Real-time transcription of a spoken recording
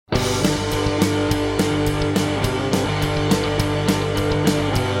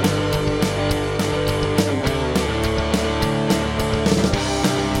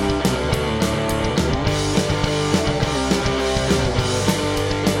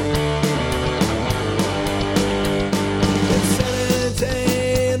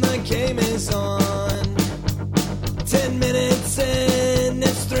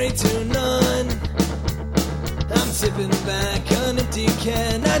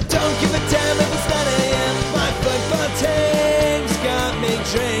don't give a damn if it's 9 a.m. My football team's got me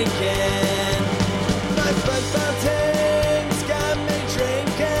drinking. My football team's got me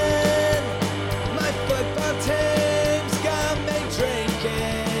drinking. My football team's got me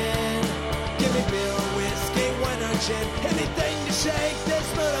drinking. Give me beer or whiskey, wine or gin, anything to shake this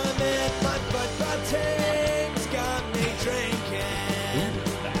mood I'm in. My football team's got me drinking.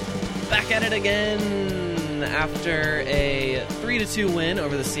 Back at it again after a 3-2 win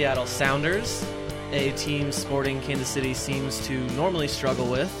over the Seattle Sounders, a team Sporting Kansas City seems to normally struggle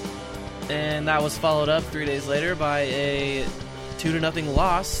with. And that was followed up 3 days later by a 2-0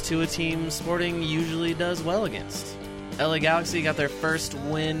 loss to a team Sporting usually does well against. LA Galaxy got their first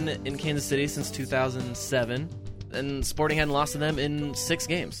win in Kansas City since 2007, and Sporting hadn't lost to them in 6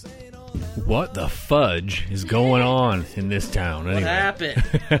 games. What the fudge is going on in this town? What happened?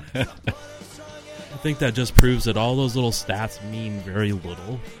 I think that just proves that all those little stats mean very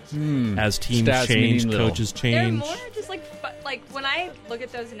little. As teams Stats change, mean little. coaches They're change. more just like when I look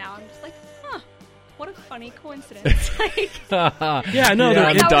at those now, I'm just like, huh, what a funny coincidence. Like, Yeah, no, Yeah,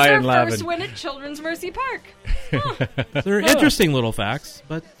 I'm that was dying our first laughing. win at Children's Mercy Park. Huh. they're interesting little facts,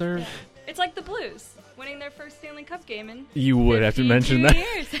 but they're It's like the Blues winning their first Stanley Cup game in You would have to mention 52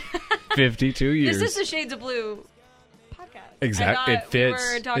 that. years. 52 years. This is the Shades of Blue podcast. Exactly. I It thought fits. We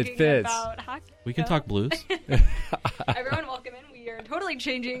were It talking fits. about hockey. we can talk blues. Everyone, welcome in. We are totally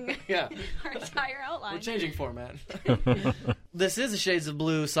changing Yeah. our entire outline. We're changing format. This is a Shades of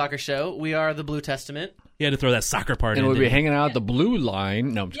Blue soccer show. We are the Blue Testament. You had to throw that soccer part And in. we'll be didn't you? hanging out at the blue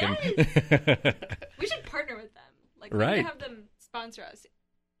line. No, I'm just kidding. We should partner with them. Like, Right. we should have them sponsor us.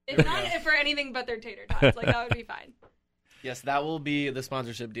 If not for anything but their tater tots, like that would be fine. Yes, that will be the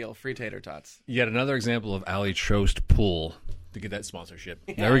sponsorship deal. Free tater tots. Yet another example of Allie Trost Pool to get that sponsorship.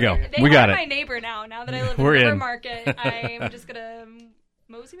 There we go. They We got are my it. neighbor now. Now that I live We're in River in. Market, I'm just gonna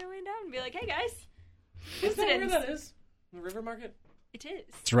mosey my way down and be like, "Hey guys, Is that where coincidence." that is? The River Market? It is.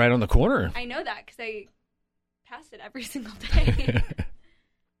 It's right on the corner. I know that because I pass it every single day.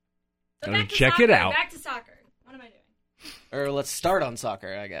 But Gotta back to check soccer. it out. Back to soccer. What am I doing? Or let's start on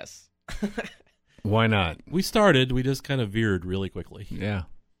soccer, I guess. Why not? We started. We just kind of veered really quickly. Yeah.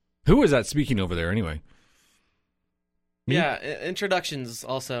 Who was that speaking over there anyway? Me? Yeah, introductions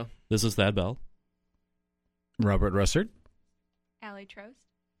also. This is Thad Bell. Robert Russert. Allie Trost.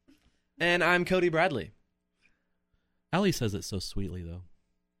 And I'm Cody Bradley. Allie says it so sweetly, though.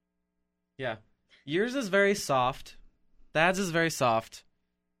 Yeah. Yours is very soft. Thad's is very soft.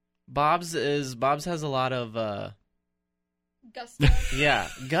 Bob's has a lot of Gusto. yeah,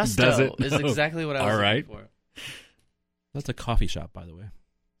 gusto Does it? is exactly what I was All right. looking for. That's a coffee shop, by the way.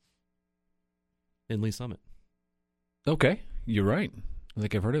 In Lee Summit. Okay. You're right. I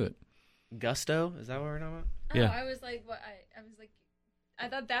think I've heard of it. Gusto? Is that what we're talking about? Oh, Yeah. I was like, what? I was like, I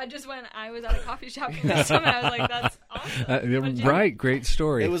thought that just when I was at a coffee shop in the summer. I was like, that's awesome. What'd you- Right. Great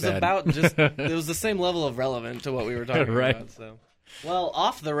story. It was Thad. about just it was the same level of relevant to what we were talking Right. about. So, well,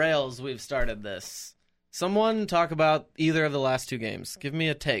 off the rails, we've started this. Someone talk about either of the last 2 games. Give me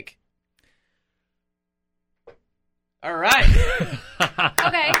a take. All right.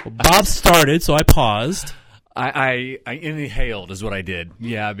 Okay. Well, Bob started, so I paused. I inhaled is what I did.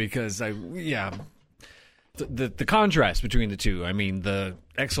 Yeah, because the contrast between the two. I mean, the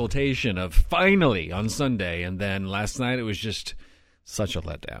exultation of finally on Sunday, and then last night it was just such a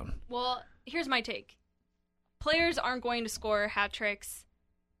letdown. Well, here's my take. Players aren't going to score hat tricks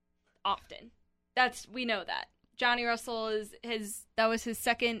often. We know that. Johnny Russell that was his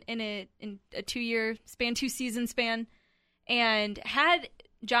second in a 2-year span, 2-season span. And had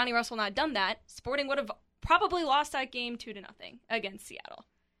Johnny Russell not done that, Sporting would have probably lost that game 2-0 against Seattle.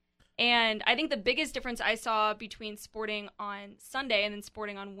 And I think the biggest difference I saw between Sporting on Sunday and then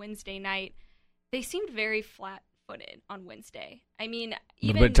Sporting on Wednesday night, they seemed very flat-footed on Wednesday. I mean,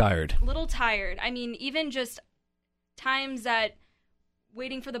 even A little bit tired. Little tired. I mean, even just times that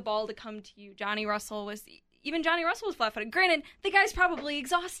waiting for the ball to come to you, Johnny Russell was flat-footed. Granted, the guy's probably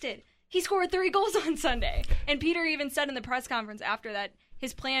exhausted. He scored 3 goals on Sunday. And Peter even said in the press conference after that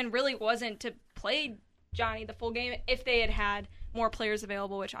his plan really wasn't to play Johnny the full game if they had more players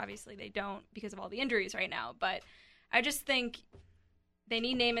available, which obviously they don't because of all the injuries right now. But I just think they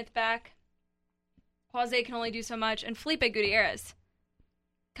need Namath back. Jose can only do so much. And Felipe Gutierrez.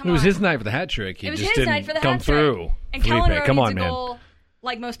 Come It was on. his night for the hat trick. He It was just his didn't night for the come hat trick. through. And Felipe, Kellen Rowe come needs on, a man. goal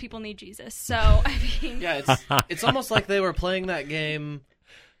like most people need Jesus. So, I mean... Yeah, it's almost like they were playing that game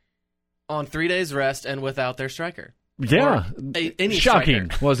on 3 days rest and without their striker. Yeah, Any shocking,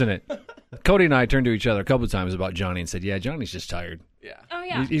 striker. wasn't it? Cody and I turned to each other a couple of times about Johnny and said, "Yeah, Johnny's just tired. Yeah. Oh,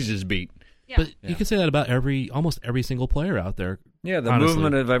 yeah. He's just beat." Yeah. But you can say that about almost every single player out there. Yeah, the honestly.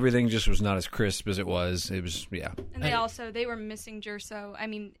 movement of everything just was not as crisp as it was. It was, yeah. And they were missing Jerso. I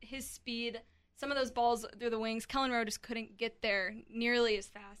mean, his speed, some of those balls through the wings, Kellen Rowe just couldn't get there nearly as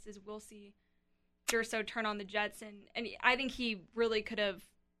fast as we'll see Jerso turn on the Jets. And I think he really could have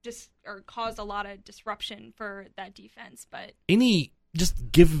caused a lot of disruption for that defense. But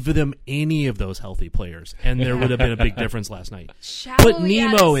just give them any of those healthy players, and there would have been a big difference last night. Shallow, Put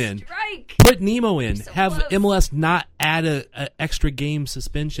Nemo in. Strike. Put Nemo in. So have close. MLS not add a extra game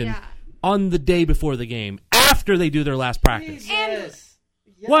suspension Yeah. on the day before the game, after they do their last practice. Jesus.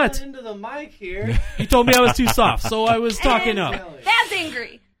 What? Yelling into the mic here. You told me I was too soft, so I was talking up. That's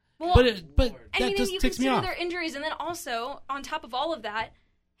angry. Well, But and that you just ticks me consider off. their injuries, and then also on top of all of that,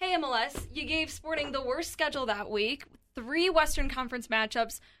 hey MLS, you gave Sporting the worst schedule that week. 3 Western Conference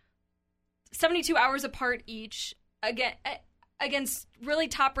matchups, 72 hours apart each, against really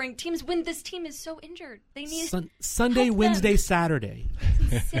top-ranked teams. When this team is so injured, they need Sunday, help Wednesday, them. Saturday.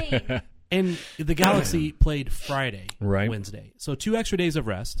 It's insane. And the Galaxy played Friday, Right. Wednesday. So 2 extra days of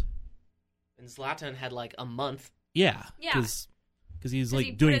rest. And Zlatan had like a month. Yeah. Yeah. Because he's he like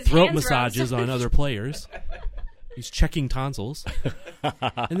put doing his throat hands around massages on other players. He's checking tonsils.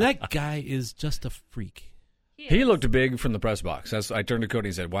 And that guy is just a freak. He looked big from the press box. I turned to Cody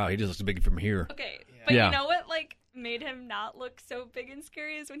and said, wow, he just looks big from here. Okay, but Yeah. you know what, made him not look so big and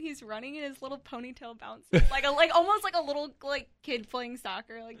scary is when he's running and his little ponytail bounces, almost like a little kid playing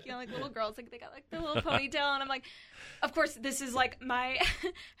soccer, little girls, they got the little ponytail, and I'm like, of course, this is my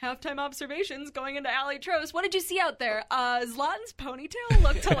halftime observations going into Ali Trost. What did you see out there? Zlatan's ponytail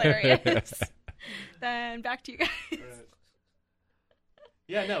looked hilarious. Then back to you guys.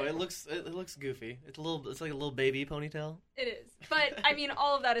 Yeah, no, it looks goofy. It's like a little baby ponytail. It is, but I mean,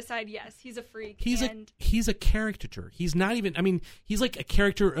 all of that aside, yes, he's a freak. He's a caricature. He's not even. I mean, he's like a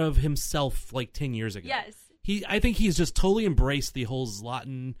character of himself, 10 years ago. Yes. I think he's just totally embraced the whole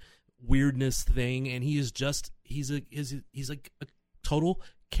Zlatan weirdness thing, and he's like a total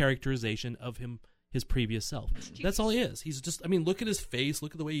characterization of his previous self. That's all he is. He's just. I mean, look at his face.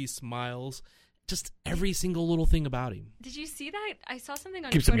 Look at the way he smiles. Just every single little thing about him. Did you see that? I saw something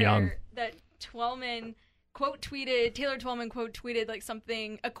on Keeps him young. Twitter that Taylor Twellman quote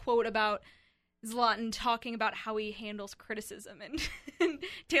tweeted a quote about Zlatan talking about how he handles criticism, and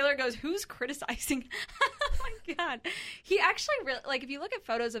Taylor goes, "Who's criticizing?" Oh my god, he actually really if you look at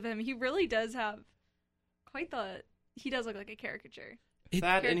photos of him, he really does have he does look like a caricature.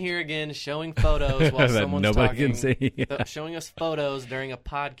 That in here again, showing photos while That someone's nobody talking, can see. showing us photos during a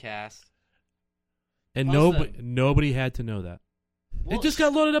podcast. And Listen. nobody had to know that. Well, It just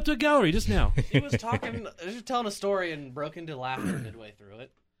got loaded up to a gallery just now. He was telling a story and broke into laughter midway through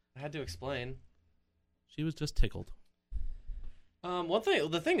it. I had to explain. She was just tickled.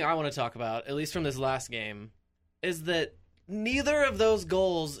 The thing I want to talk about, at least from this last game, is that neither of those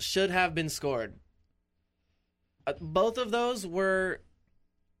goals should have been scored. Both of those were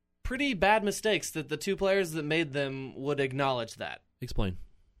pretty bad mistakes that the 2 players that made them would acknowledge that. Explain.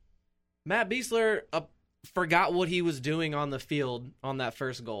 Matt Biesler forgot what he was doing on the field on that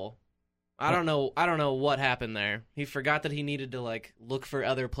first goal. I don't know what happened there. He forgot that he needed to look for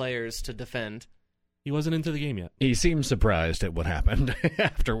other players to defend. He wasn't into the game yet. He seemed surprised at what happened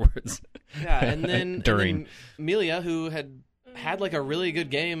afterwards. Yeah, and then During. Melia, who had a really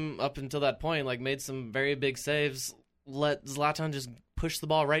good game up until that point, made some very big saves, let Zlatan just push the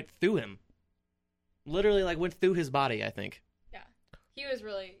ball right through him. Literally, went through his body, I think. Yeah, he was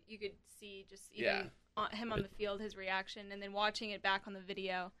really. You could see just even him on the field, his reaction, and then watching it back on the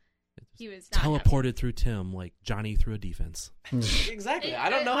video. He was not teleported through Tim like Johnny through a defense. Exactly. I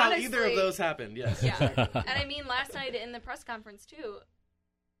don't know how either of those happened. Yes. Yeah. And I mean, last night in the press conference too,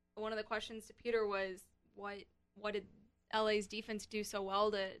 one of the questions to Peter was, "What did LA's defense do so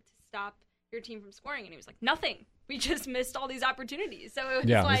well to stop your team from scoring?" And he was like, "Nothing. We just missed all these opportunities." So it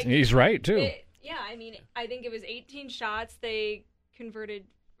was he's right too. I mean, I think it was 18 shots. They converted.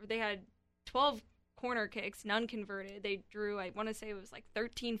 They had 12 corner kicks, none converted. They drew, I want to say it was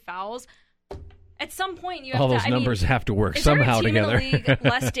 13 fouls. At some point, you have all to. those numbers have to work is somehow there a team together. in the league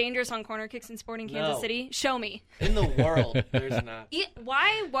less dangerous on corner kicks than Sporting Kansas No. City? Show me. In the world, there's not.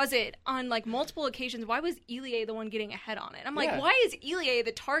 Why was it on multiple occasions? Why was Elie the one getting ahead on it? I'm like, Yeah. why is Elie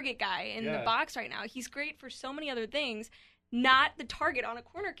the target guy in the box right now? He's great for so many other things. Not the target on a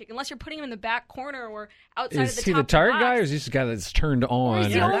corner kick, unless you're putting him in the back corner or outside Is of the he top the target of the guy, or box. is he just the guy that's turned on,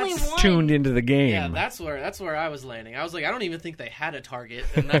 he's the or only one? tuned into the game? Yeah, that's where I was landing. I was like, I don't even think they had a target,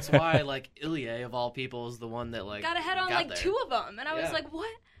 and that's why Ilie of all people is the one that got ahead on got there. 2 of them, and I was Yeah. like, what?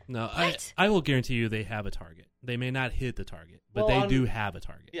 No, What? I will guarantee you they have a target. They may not hit the target, but Well, they do have a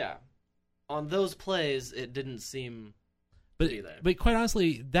target. Yeah. on those plays, it didn't seem But to be there. but quite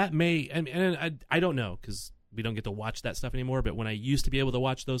honestly, that may and I don't know because we don't get to watch that stuff anymore. But when I used to be able to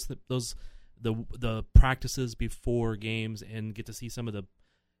watch the practices before games and get to see some of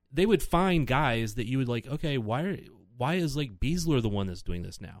they would find guys that you would like. Okay, why is like Beasler the one that's doing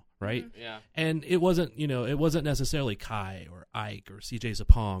this now, right? Yeah. And it wasn't necessarily Kai or Ike or CJ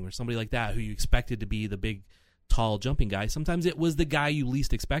Sapong or somebody like that who you expected to be the big, tall jumping guy. Sometimes it was the guy you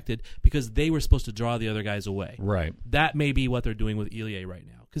least expected because they were supposed to draw the other guys away. Right. That may be what they're doing with Ilie right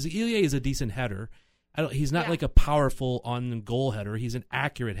now because Ilie is a decent header. He's not Yeah. like a powerful on-goal header. He's an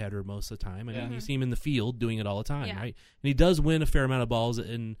accurate header most of the time. I mean, you see him in the field doing it all the time, Yeah. right? And he does win a fair amount of balls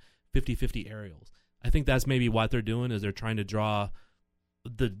in 50-50 aerials. I think that's maybe what they're doing is they're trying to draw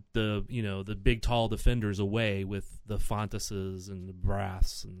the big tall defenders away with the Fonteses and the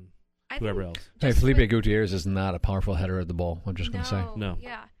Braths and I whoever think else. Hey, just Felipe with- Gutierrez is not a powerful header of the ball. I'm just going to say. No.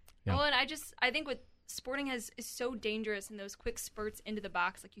 Yeah. Yeah. Well, and I think with Sporting is so dangerous in those quick spurts into the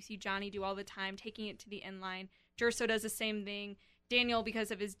box, like you see Johnny do all the time, taking it to the end line. Gerso does the same thing. Daniel,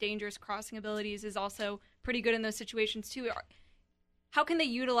 because of his dangerous crossing abilities, is also pretty good in those situations too. How can they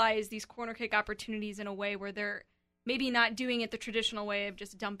utilize these corner kick opportunities in a way where they're maybe not doing it the traditional way of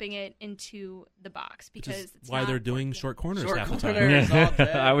just dumping it into the box? Which Because is it's why not they're doing working. short corners Short half the time. corners. all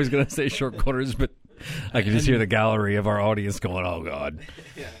day. I was going to say short quarters, but I can just hear the gallery of our audience going, "Oh God."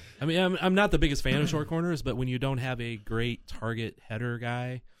 I mean, I'm not the biggest fan of short corners, but when you don't have a great target header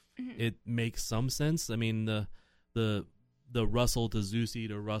guy, it makes some sense. I mean, the Russell to Zusi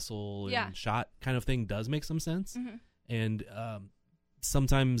to Russell and Yeah. shot kind of thing does make some sense. And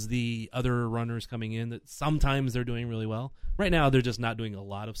sometimes the other runners coming in, that sometimes they're doing really well. Right now, they're just not doing a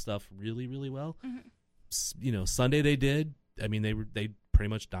lot of stuff really, really well. Sunday they did. I mean, they pretty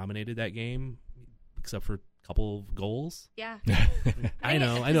much dominated that game, except for a couple of goals. Yeah. I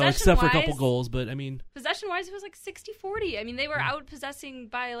know, Possession-wise- except for a couple goals, but I mean, Possession-wise, it was like 60-40. I mean, they were out-possessing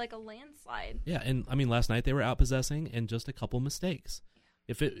by like a landslide. yeah, and I mean, last night they were out possessing and just a couple mistakes.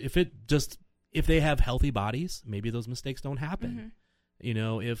 If they have healthy bodies, maybe those mistakes don't happen.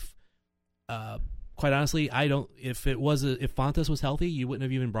 If quite honestly, if Fontes was healthy, you wouldn't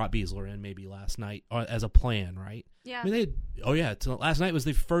have even brought Beasler in maybe last night as a plan, right? Yeah. I mean, last night was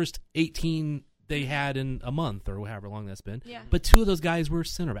the first 18 they had in a month or however long that's been. Yeah. But two of those guys were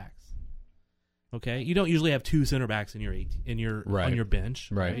center backs. Okay, you don't usually have two center backs on your bench,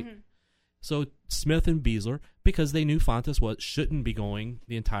 Right. So Smith and Beasler, because they knew Fontes shouldn't be going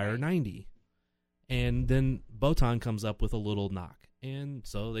the entire 90. And then Botan comes up with a little knock. And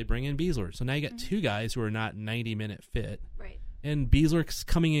so they bring in Beasler. So now you got two guys who are not 90-minute fit. Right. And Beasler's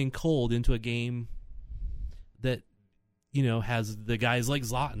coming in cold into a game that, has the guys like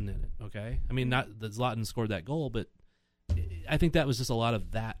Zlatan in it, okay? I mean, not that Zlatan scored that goal, but I think that was just a lot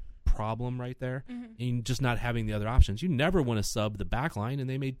of that problem right there, and just not having the other options. You never want to sub the back line, and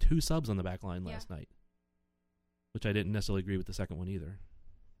they made 2 subs on the back line last night, which I didn't necessarily agree with the second one either.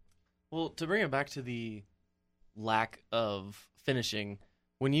 Well, to bring it back to the lack of finishing,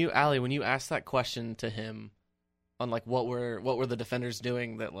 when you asked that question to him on like what were the defenders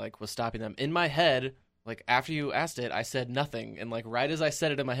doing that like was stopping them, in my head, like after you asked it, I said nothing, and like right as I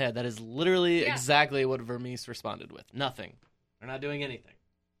said it in my head, that is literally exactly what Vermees responded with. Nothing. They're not doing anything.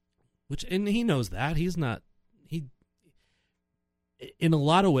 And he knows that in a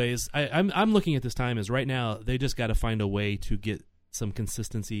lot of ways, I'm looking at this time as right now they just got to find a way to get some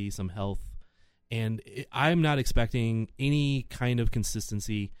consistency, some health, and I'm not expecting any kind of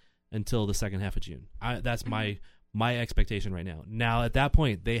consistency until the second half of June. That's my expectation right now. Now at that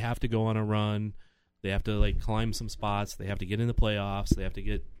point, they have to go on a run. They have to like climb some spots. They have to get in the playoffs. They have to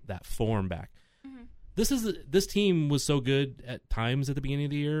get that form back. This team was so good at times at the beginning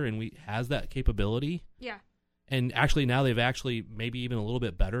of the year, and has that capability. Yeah. And actually now they've actually maybe even a little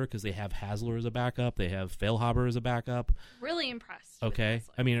bit better because they have Hasler as a backup. They have Feilhaber as a backup. Really impressed. with Okay.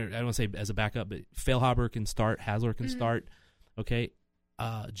 Hasler. I mean, I don't want to say as a backup, but Feilhaber can start. Hasler can start. Okay.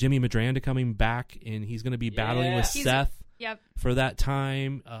 Jimmy Madranda coming back, and he's going to be battling with He's- Seth Yep. for that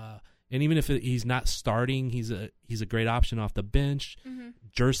time. And even if he's not starting, he's a great option off the bench.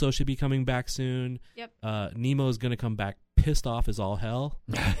 Gerso should be coming back soon. Yep. Nemo's going to come back pissed off as all hell.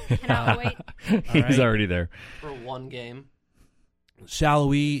 Cannot wait. He's right. already there. For one game.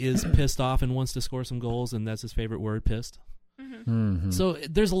 Shallowy is pissed off and wants to score some goals, and that's his favorite word, pissed. Mm-hmm. So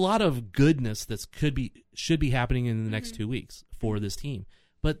there's a lot of goodness that should be happening in the next 2 weeks for this team.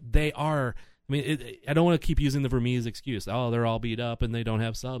 But they are, I mean, I don't want to keep using the Vermees excuse. Oh, they're all beat up and they don't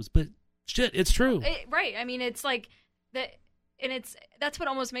have subs. But shit, it's true. Right. I mean, it's like that, and that's what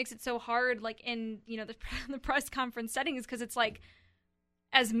almost makes it so hard. Like in the press conference settings, because it's like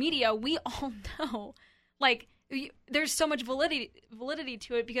as media, we all know, like, there's so much validity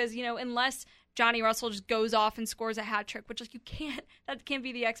to it because, unless Johnny Russell just goes off and scores a hat trick, which, like, that can't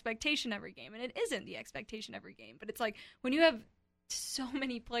be the expectation every game. And it isn't the expectation every game. But it's like when you have so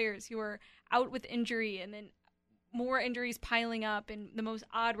many players who are out with injury and then more injuries piling up in the most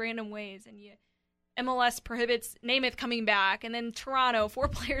odd random ways, and MLS prohibits Namath coming back, and then Toronto, 4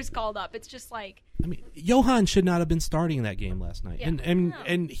 players called up. It's just like, I mean, Johan should not have been starting that game last night. Yeah.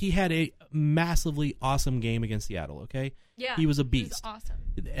 And he had a massively awesome game against Seattle, okay? yeah, He was a it beast. awesome.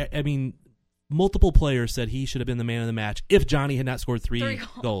 I mean, multiple players said he should have been the man of the match if Johnny had not scored 3 3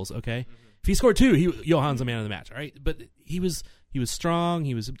 goals, okay? If he scored 2, Johan's the man of the match, all right? But he was strong,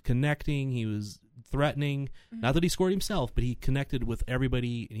 he was connecting, he was threatening. Not that he scored himself, but he connected with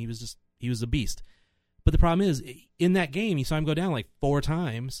everybody, and he was a beast. But the problem is, in that game, you saw him go down like 4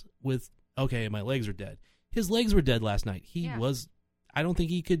 times with, okay, my legs are dead. His legs were dead last night. I don't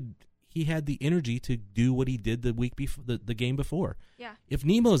think he had the energy to do what he did the week before, the game before. Yeah. If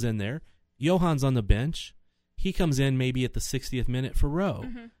Nemo's in there, Johan's on the bench, he comes in maybe at the 60th minute for Rowe.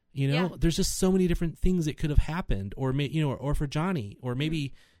 There's just so many different things that could have happened, or for Johnny, or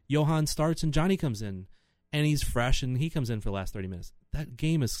maybe Johan starts and Johnny comes in and he's fresh and he comes in for the last 30 minutes. That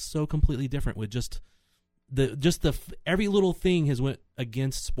game is so completely different with just every little thing has went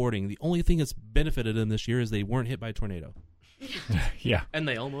against Sporting. The only thing that's benefited them this year is they weren't hit by a tornado. Yeah. And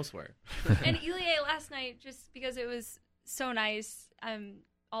they almost were. And Ilie last night, just because it was so nice,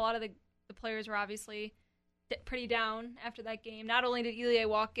 a lot of the players were obviously pretty down after that game. Not only did Ilie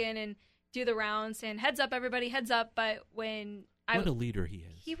walk in and do the rounds saying, heads up, everybody, heads up, but what a leader he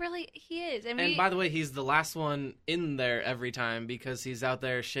is. He is. And by the way, he's the last one in there every time because he's out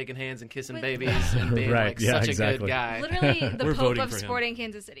there shaking hands and kissing babies and being Right, like yeah, such exactly. a good guy. literally the We're Pope voting of for him. Sporting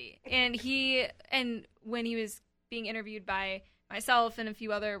Kansas City. And when he was being interviewed by myself and a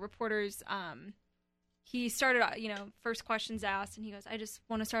few other reporters, he started, first questions asked, and he goes, I just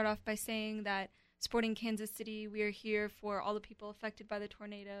want to start off by saying that Sporting Kansas City, we are here for all the people affected by the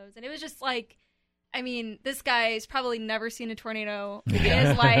tornadoes. And it was just like, I mean, this guy's probably never seen a tornado in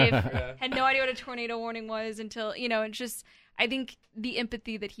his life, had no idea what a tornado warning was until, it's just, I think the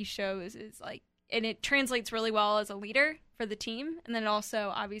empathy that he shows is like, and it translates really well as a leader for the team, and then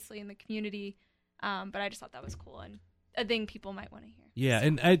also, obviously, in the community. But I just thought that was cool and a thing people might want to hear. Yeah,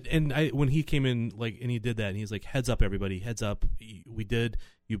 So. and I when he came in, like, and he did that, and he's like, heads up, everybody, heads up. We did,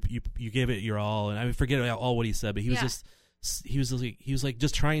 you gave it your all, and I forget all what he said, but he was just, he was like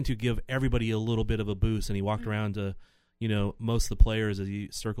just trying to give everybody a little bit of a boost, and he walked around to, most of the players as he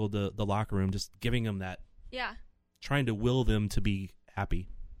circled the locker room, just giving them that, trying to will them to be happy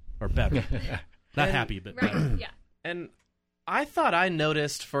or better, not happy, but Right, better. yeah. And I thought I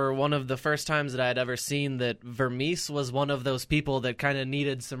noticed for one of the first times that I had ever seen that Vermees was one of those people that kind of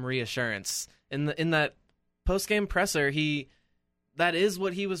needed some reassurance. In that post-game presser, that is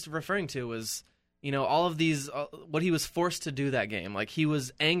what he was referring to was, all of these, what he was forced to do that game. Like, he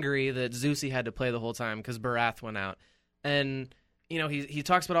was angry that Zusi had to play the whole time because Barath went out. And, he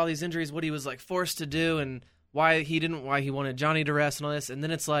talks about all these injuries, what he was, like, forced to do and why he wanted Johnny to rest and all this. And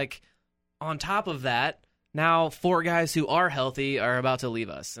then it's like, on top of that, now 4 guys who are healthy are about to leave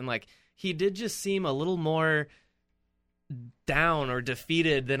us. And, like, he did just seem a little more down or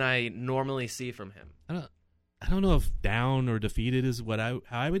defeated than I normally see from him. I don't know if down or defeated is how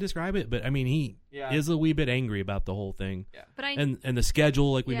I would describe it, but I mean, he is a wee bit angry about the whole thing. Yeah. But And the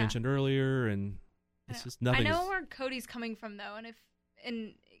schedule, like we Yeah. mentioned earlier, and it's just nothing. I know where Cody's coming from, though, and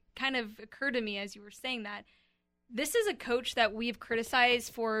it kind of occurred to me as you were saying that this is a coach that we've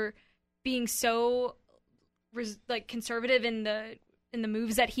criticized for being so conservative in the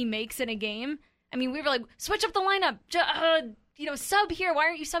moves that he makes in a game. I mean, we were like, switch up the lineup, sub here. Why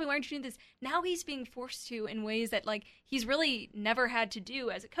aren't you subbing? Why aren't you doing this? Now he's being forced to in ways that like he's really never had to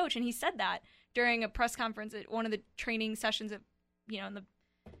do as a coach, and he said that during a press conference at one of the training sessions of, in the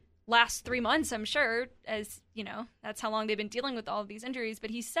last 3 months, I'm sure, as that's how long they've been dealing with all of these injuries. But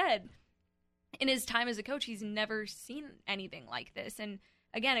he said in his time as a coach, he's never seen anything like this. And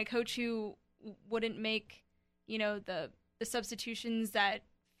again, a coach who wouldn't make, the substitutions that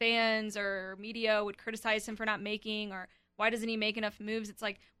fans or media would criticize him for not making, or why doesn't he make enough moves? It's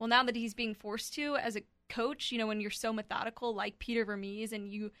like, well, now that he's being forced to as a coach, when you're so methodical like Peter Vermees and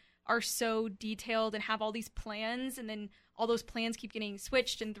you are so detailed and have all these plans, and then all those plans keep getting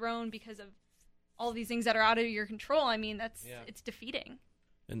switched and thrown because of all these things that are out of your control. I mean, it's defeating.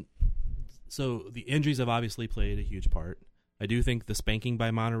 And so the injuries have obviously played a huge part. I do think the spanking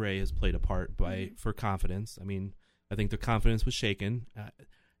by Monterrey has played a part for confidence. I mean, I think the confidence was shaken.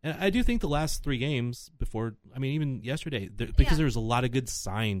 And I do think the last 3 games before, I mean, even yesterday, because there was a lot of good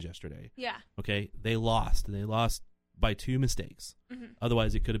signs yesterday. Yeah. Okay, they lost, and they lost by 2 mistakes. Mm-hmm.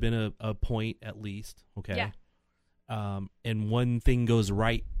 Otherwise, it could have been a point at least. Okay. Yeah. And one thing goes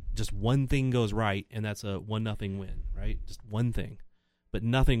right, just one thing goes right, and that's a 1-0 win, right? Just one thing. But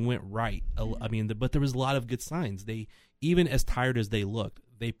nothing went right. I mean, but there was a lot of good signs. They, even as tired as they looked,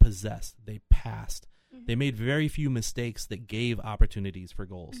 they possessed, they passed. Mm-hmm. They made very few mistakes that gave opportunities for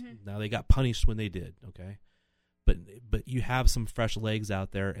goals. Mm-hmm. Now, they got punished when they did, okay? But you have some fresh legs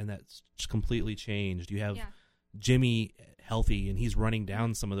out there, and that's completely changed. You have Jimmy healthy, and he's running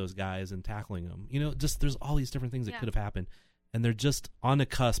down some of those guys and tackling them. You know, just there's all these different things that could have happened, and they're just on the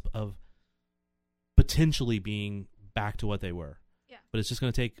cusp of potentially being back to what they were. Yeah. But it's just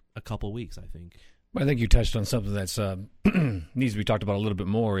going to take a couple weeks, I think. I think you touched on something that's needs to be talked about a little bit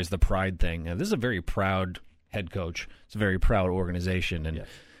more, is the pride thing. This is a very proud head coach. It's a very proud organization, and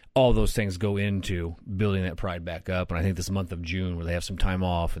all those things go into building that pride back up. And I think this month of June, where they have some time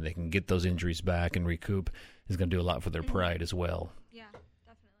off and they can get those injuries back and recoup, is going to do a lot for their pride as well. Yeah,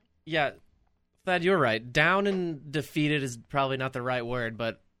 definitely. Yeah, Thad, you're right. Down and defeated is probably not the right word,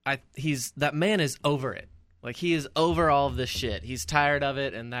 but that man is over it. Like, he is over all of this shit. He's tired of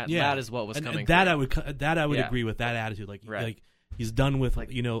it, and that is what was coming. That I would agree with that attitude. Like he's done with a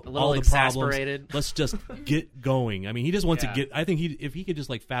all little the exasperated problems. Let's just get going. I mean, he just wants to get. I think if he could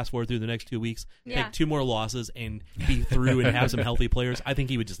just fast forward through the next 2 weeks, take 2 more losses, and be through and have some healthy players, I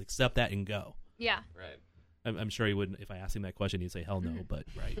think he would just accept that and go. Yeah. Right. I'm sure he wouldn't. If I asked him that question, he'd say hell no. But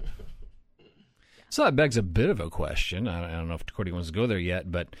right. So that begs a bit of a question. I don't know if Cody wants to go there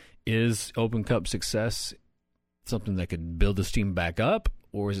yet, but is Open Cup success something that could build this team back up,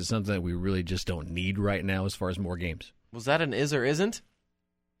 or is it something that we really just don't need right now as far as more games? Was that an is or isn't?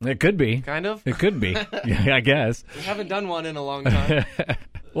 It could be. Kind of? It could be. Yeah, I guess. We haven't done one in a long time.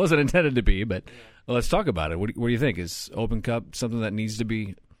 Wasn't intended to be, but let's talk about it. What do you think? Is Open Cup something that needs to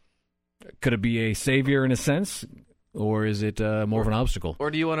be, could it be a savior in a sense, or is it more of an obstacle? Or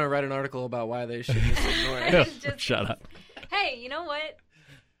do you want to write an article about why they should just ignore it? Shut up. Hey, you know what?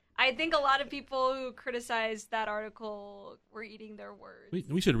 I think a lot of people who criticized that article were eating their words.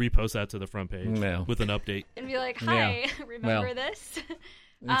 We should repost that to the front page with an update. And be like, hi, remember this?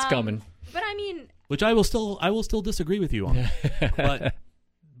 It's coming. But I mean... Which I will still disagree with you on.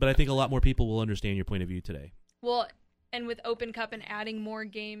 but I think a lot more people will understand your point of view today. Well, and with Open Cup and adding more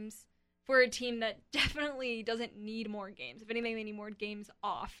games for a team that definitely doesn't need more games. If anything, they need more games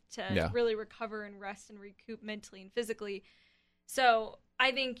off to really recover and rest and recoup mentally and physically. So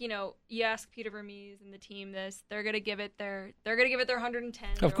I think, you ask Peter Vermees and the team this, they're going to give it their 110.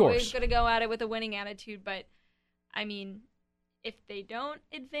 Of course. They're always going to go at it with a winning attitude. But, I mean, if they don't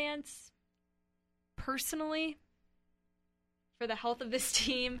advance personally for the health of this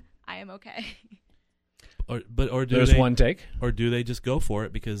team, I am okay. One take. Or do they just go for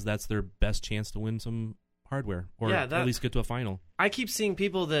it because that's their best chance to win some hardware or at least get to a final? I keep seeing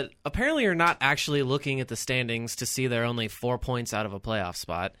people that apparently are not actually looking at the standings to see they're only 4 points out of a playoff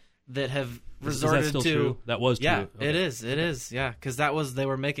spot that have resorted is that still to true? That was true. Yeah, okay. it is, because they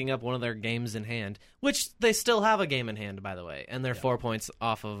were making up one of their games in hand, which they still have a game in hand, by the way, and they're 4 points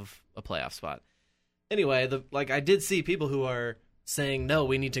off of a playoff spot. Anyway, I did see people who are saying, no,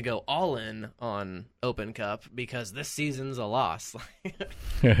 we need to go all in on Open Cup because this season's a loss.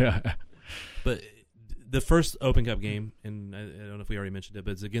 But the first Open Cup game, and I don't know if we already mentioned it,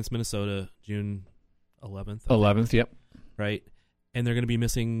 but it's against Minnesota, June 11th. 11th, yep. Right? And they're going to be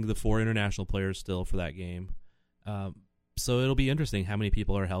missing the 4 international players still for that game. So it'll be interesting how many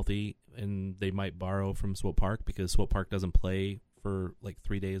people are healthy, and they might borrow from Swope Park because Swope Park doesn't play for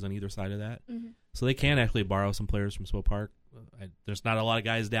 3 days on either side of that. Mm-hmm. So they can actually borrow some players from Swope Park. There's not a lot of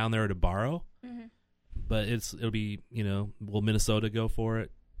guys down there to borrow, but it'll be, will Minnesota go for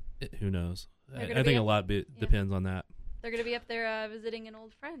it? Who knows? I think a lot depends on that. They're going to be up there visiting an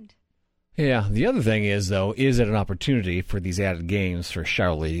old friend. Yeah. The other thing is, though, is it an opportunity for these added games for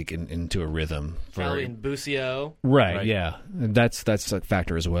Charlie to get into a rhythm? Charlie and Busio. Right, yeah. That's a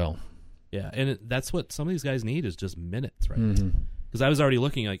factor as well. Yeah, and that's what some of these guys need is just minutes, right? Because I was already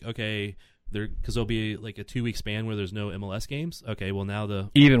looking because there'll be a 2-week span where there's no MLS games. Okay, well now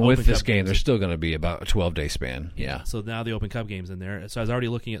even with this game, there's still going to be about a 12-day span. Yeah. So now the Open Cup game's in there. So I was already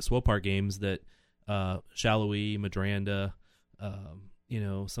looking at Swope Park games that Shallowy, Madranda,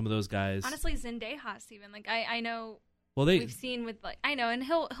 some of those guys. Honestly, Zendejas even I know. Well, we've seen with I know, and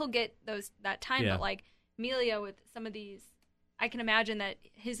he'll get that time, but Emilio with some of these, I can imagine that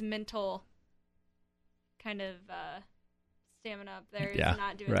his mental kind of stamina up there is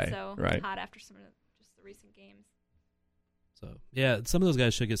not doing so hot after some of just the recent games. So yeah, some of those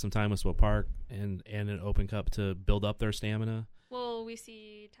guys should get some time with Swope Park and an Open Cup to build up their stamina. Will we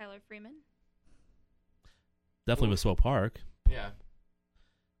see Tyler Freeman? Definitely with Swope Park. Yeah.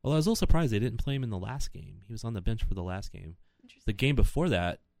 Although I was a little surprised they didn't play him in the last game. He was on the bench for the last game. The Interesting. game before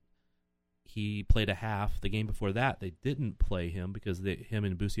that, he played a half. The game before that, they didn't play him because him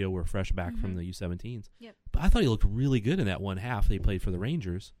and Busio were fresh back from the U17s. Yep. But I thought he looked really good in that one half they played for the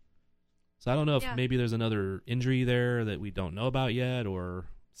Rangers. So I don't know if Yeah. maybe there's another injury there that we don't know about yet, or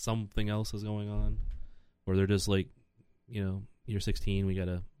something else is going on, or they're just like, you're 16, we got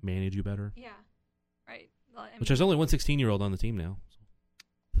to manage you better. Yeah. Right. Well, I Which mean, there's only one 16-year-old on the team now.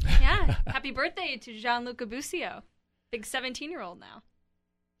 yeah. Happy birthday to Gianluca Busio. Big 17-year-old now.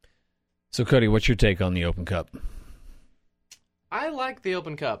 So, Cody, what's your take on the Open Cup? I like the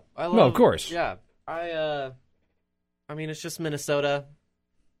Open Cup. Well, of course. Yeah. I mean, it's just Minnesota.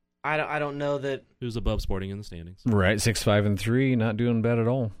 I don't know that. Who's above Sporting in the standings? Right, 6-5-3, not doing bad at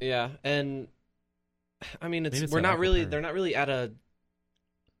all. Yeah, and I mean, Maybe it's we're that not Michael really. Perry. They're not really at a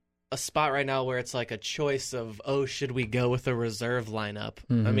spot right now where it's like a choice of, should we go with a reserve lineup?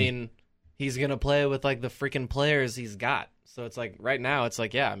 Mhm. I mean, he's gonna play with like the freaking players he's got. So it's like right now, it's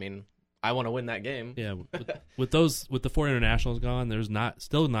like, yeah, I mean, I want to win that game. Yeah, with the 4 internationals gone, there's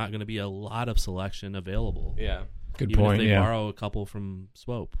still not going to be a lot of selection available. Yeah. Good Even point, if they yeah. borrow a couple from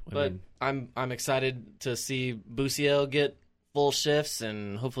Swope. But I'm excited to see Busio get full shifts,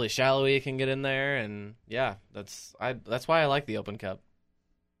 and hopefully Shallowy can get in there, and yeah, that's why I like the Open Cup.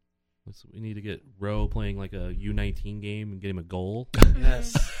 we need to get Rowe playing like a U19 game and get him a goal.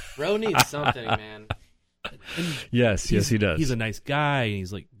 Yes, Rowe needs something, man. Yes, he does. He's a nice guy, and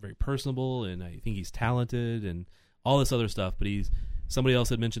he's like very personable, and I think he's talented and all this other stuff. But somebody else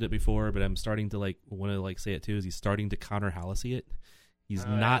had mentioned it before, but I'm starting to want to say it too. Is he's starting to Connor Hallisey it? He's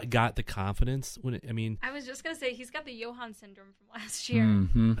not got the confidence I was just going to say, he's got the Johan syndrome from last year.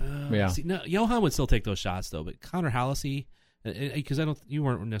 Yeah. See, no, Johan would still take those shots though, but Connor Hallisey, because you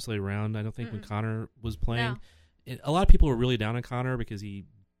weren't necessarily around. I don't think when Connor was playing, a lot of people were really down on Connor because he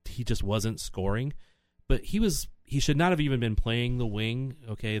just wasn't scoring. But he should not have even been playing the wing.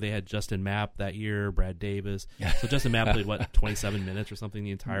 Okay, they had Justin Mapp that year, Brad Davis. So Justin Mapp played 27 minutes or something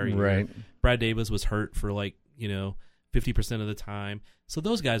the entire year. Right. Brad Davis was hurt for 50% of the time. So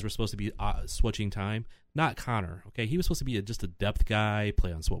those guys were supposed to be switching time, not Connor. Okay, he was supposed to be just a depth guy,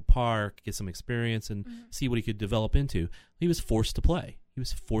 play on Swope Park, get some experience, and see what he could develop into. He was forced to play. He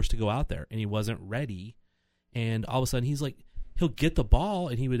was forced to go out there, and he wasn't ready. And all of a sudden, he'll get the ball,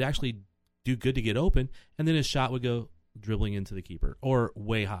 and he would actually do good to get open, and then his shot would go dribbling into the keeper, or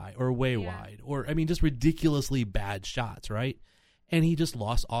way high, or way wide, or just ridiculously bad shots, right? And he just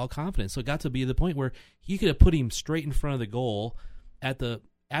lost all confidence. So it got to be the point where you could have put him straight in front of the goal at the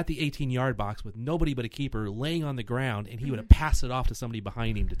 18-yard box with nobody but a keeper laying on the ground, and he would have passed it off to somebody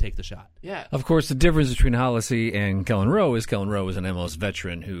behind him to take the shot. Yeah. Of course, the difference between Hallisey and Kellen Rowe is an MLS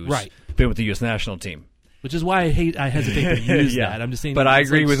veteran who's Right. been with the U.S. national team. Which is why I hesitate to use Yeah. that. I'm just saying, But I it's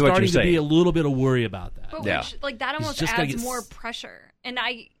agree with what you're starting to be saying. a little bit of worry about that. But Yeah. that almost just gotta adds get more pressure. And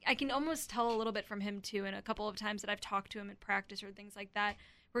I can almost tell a little bit from him, too, in a couple of times that I've talked to him in practice or things like that,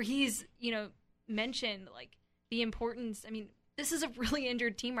 where he's, mentioned, the importance. I mean, this is a really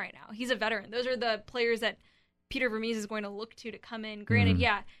injured team right now. He's a veteran. Those are the players that Peter Vermees is going to look to come in. Granted,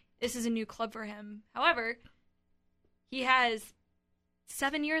 this is a new club for him. However, he has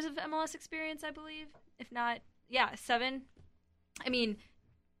 7 years of MLS experience, I believe. If not, 7. I mean,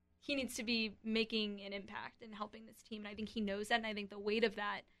 he needs to be making an impact and helping this team. And I think he knows that. And I think the weight of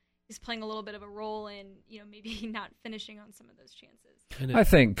that is playing a little bit of a role in, maybe not finishing on some of those chances. I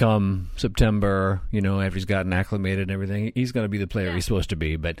think come September, after he's gotten acclimated and everything, he's going to be the player he's supposed to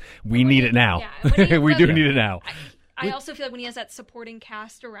be. But we need it now. We do need it now. I also feel like when he has that supporting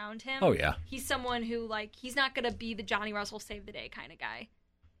cast around him, he's someone who, he's not going to be the Johnny Russell save the day kind of guy.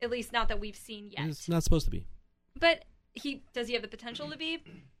 At least not that we've seen yet. It's not supposed to be. But does he have the potential to be?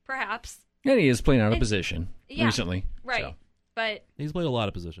 Perhaps. And he is playing out of position recently. Right. So. But He's played a lot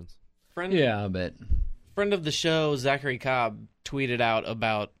of positions. Friend of the show, Zachary Cobb, tweeted out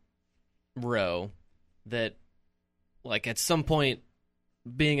about Rowe that, at some point,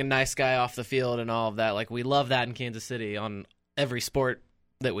 being a nice guy off the field and all of that, we love that in Kansas City on every sport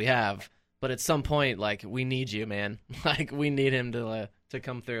that we have. But at some point, we need you, man. We need him to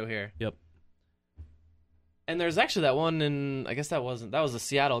come through here. Yep. And there's actually that one in, I guess that was a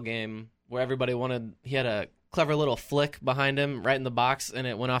Seattle game where everybody he had a clever little flick behind him right in the box, and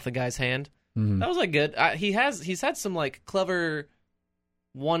it went off the guy's hand. Mm-hmm. That was good. He's had some clever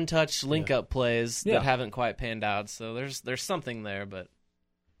one-touch link-up plays that haven't quite panned out. So there's something there, but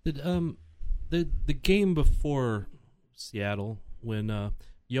Did the game before Seattle when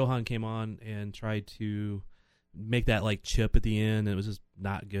Johan came on and tried to make that like chip at the end, and it was just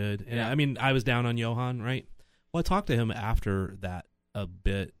not good. And I mean, I was down on Johan, right? Well, I talked to him after that a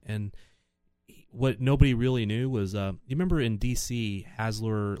bit, and what nobody really knew was, you remember in DC,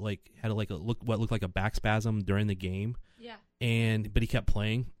 Hasler had what looked like a back spasm during the game. Yeah. But he kept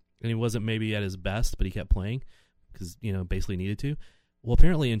playing, and he wasn't maybe at his best, but he kept playing because basically needed to. Well,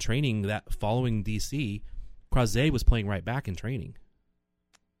 apparently in training that following DC, Croizet was playing right back in training.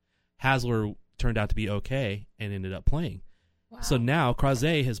 Hasler turned out to be okay and ended up playing. Wow. So now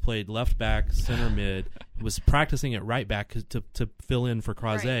Croizet has played left back, center mid, was practicing at right back to fill in for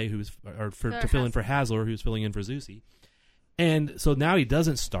Croizet, to fill in for Hasler, who's filling in for Zusi. And so now he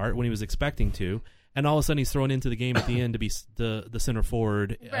doesn't start when he was expecting to, and all of a sudden he's thrown into the game at the end to be the center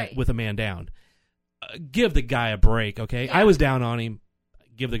forward with a man down. Give the guy a break, okay? Yeah. I was down on him.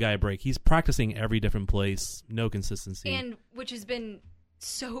 Give the guy a break. He's practicing every different place, no consistency. And which has been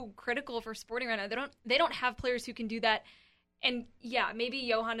so critical for Sporting right now. They don't have players who can do that. And yeah, maybe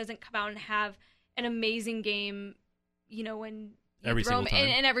Johan doesn't come out and have an amazing game, when you throw him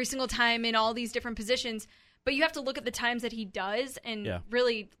in every single time in all these different positions. But you have to look at the times that he does and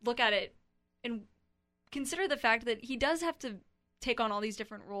really look at it and consider the fact that he does have to take on all these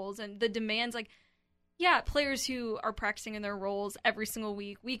different roles and the demands. Like, players who are practicing in their roles every single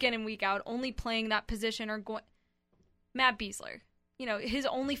week in and week out, only playing that position are going. Matt Besler, his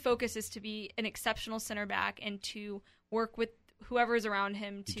only focus is to be an exceptional center back and to work with whoever is around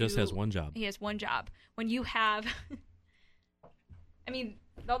him. He just has one job. He has one job. When you have, I mean,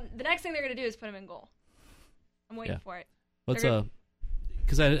 the next thing they're going to do is put him in goal. I'm waiting for it. Let's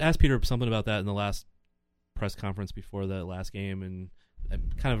because I asked Peter something about that in the last press conference before the last game, and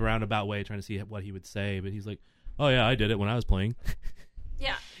kind of a roundabout way trying to see what he would say, but he's like, "Oh yeah, I did it when I was playing."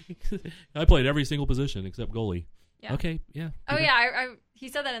 Yeah. I played every single position except goalie. Yeah. Okay. Yeah. Oh yeah, he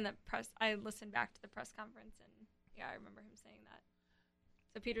said that in the press. I listened back to the press conference, and I remember him saying that.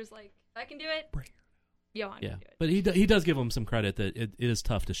 So Peter's like, if I can do it, Johan can do it. But he does give him some credit that it is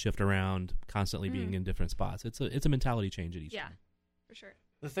tough to shift around, constantly being in different spots. It's a mentality change at each time. For sure.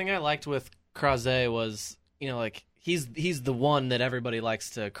 The thing I liked with Croizet was, he's the one that everybody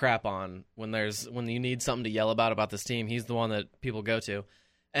likes to crap on when you need something to yell about this team. He's the one that people go to.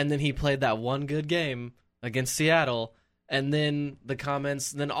 And then he played that one good game against Seattle, and then the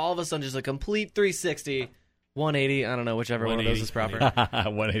comments, then all of a sudden just a complete 360, 180, I don't know, whichever one of those is proper.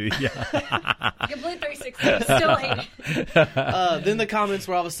 180, yeah. Complete 360, still 80. Then the comments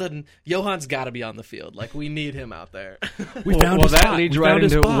were all of a sudden, Johan's got to be on the field. Like, we need him out there. That leads right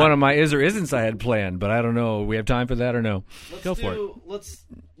into one of my is or isn't I had planned, but I don't know. We have time for that or no? Go for it.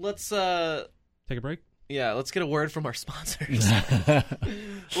 Let's take a break? Yeah, let's get a word from our sponsors.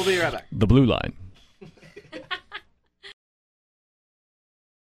 We'll be right back. The Blue Line.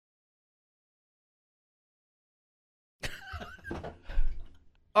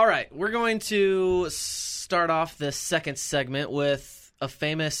 All right, we're going to start off this second segment with a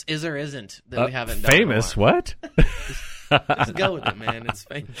famous is or isn't that we haven't done. Famous? What? Just go with it, man. It's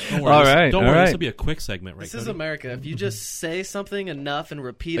famous. Don't worry. Don't worry. This will be a quick segment, right? This is America. If you just say something enough and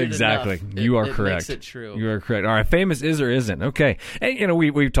repeat it enough, you are correct. It makes it true. You are correct. All right, famous is or isn't. Okay. And,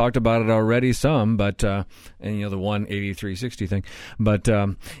 we've talked about it already some, but, the 183-60 thing. But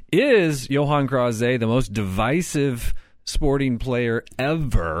is Johan Croizet the most divisive Sporting player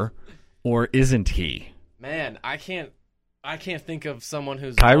ever, or isn't he? Man, I can't think of someone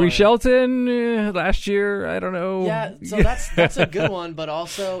who's Kyrie Shelton last year. I don't know. Yeah, so that's a good one, but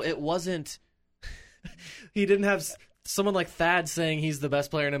also it wasn't. He didn't have someone like Thad saying he's the best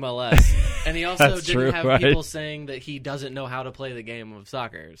player in MLS, and he also didn't have people saying that he doesn't know how to play the game of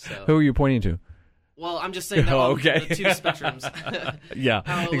soccer. So who are you pointing to? Well, I'm just saying that the two spectrums.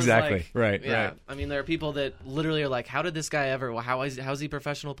 Yeah, exactly. Like, right. I mean, there are people that literally are like, how did this guy ever, how's he a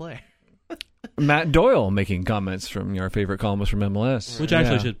professional player? Matt Doyle making comments from your favorite columnist from MLS. Which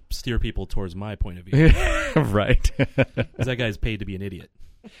actually should steer people towards my point of view. Right. Because that guy's paid to be an idiot.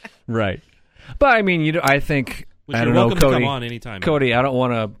 Right. But, I mean, I think, I don't know, Cody, to come on anytime. Cody, I don't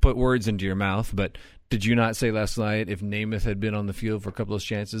want to put words into your mouth, but did you not say last night if Namath had been on the field for a couple of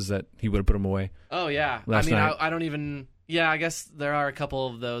chances that he would have put him away? Oh, yeah. Last night? I don't even... Yeah, I guess there are a couple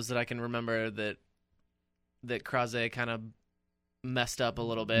of those that I can remember that Croizet kind of messed up a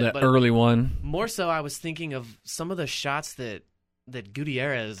little bit. That early one. More so, I was thinking of some of the shots that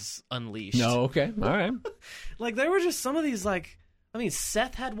Gutierrez unleashed. No, okay. All right. Like, there were just some of these, like... I mean,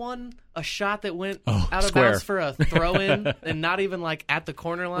 Seth had a shot that went out of square. bounds for a throw-in, and not even, like, at the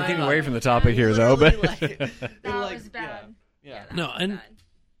corner line. We're getting away from the topic here, though. But that was bad. Yeah. No, and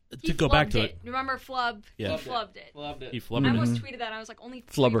to go back flubbed to it. Remember Flub? Yeah. He flubbed it. Loved it. he I flubbered. almost tweeted that. And I was like, only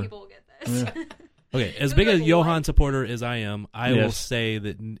 3 Flubber. people will get this. Okay, as It big was a like Johan light. supporter as I am, I will Yes. say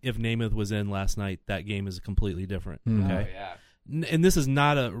that if Namath was in last night, that game is completely different. Mhm. Okay, Oh, yeah. And this is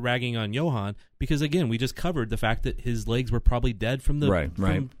not a ragging on Johan because again, we just covered the fact that his legs were probably dead from Right.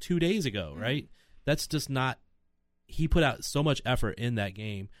 from 2 days ago. Right, that's just not. He put out so much effort in that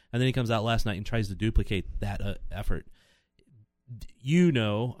game, and then he comes out last night and tries to duplicate that effort.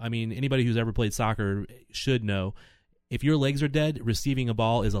 I mean, anybody who's ever played soccer should know. If your legs are dead, receiving a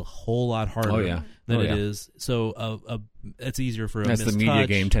ball is a whole lot harder Oh, yeah. than Oh, it yeah. is. So it's easier for a That's the missed media touch.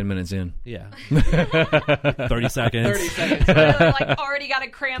 game 10 minutes in. Yeah, 30 seconds. 30 seconds. Literally, like already got a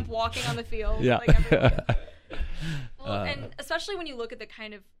cramp walking on the field. Yeah. Like, everyone. Well, and especially when you look at the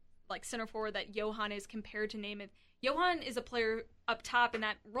kind of like center forward that Johan is compared to Namath. Johan is a player up top in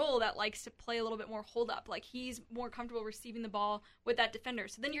that role that likes to play a little bit more hold up. Like he's more comfortable receiving the ball with that defender.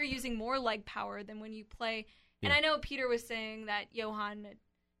 So then you're using more leg power than when you play. And Yeah. I know Peter was saying that Johan,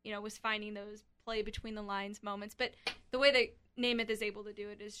 was finding those play between the lines moments, but the way that Namath is able to do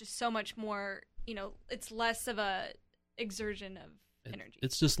it is just so much more. It's less of a exertion of energy.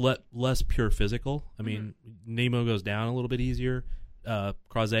 It's just less pure physical. I mean, Nemo goes down a little bit easier.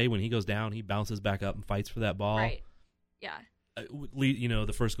 Croze, when he goes down, he bounces back up and fights for that ball. Right. Yeah.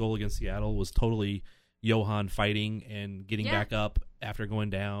 The first goal against Seattle was totally Johan fighting and getting Yeah. back up after going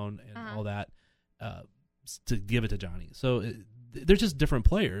down and all that to give it to Johnny. So they're just different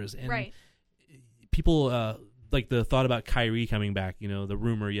players. And Right. people like the thought about Kyrie coming back, the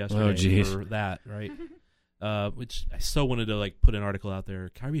rumor yesterday geez. for that, right? Which I so wanted to put an article out there.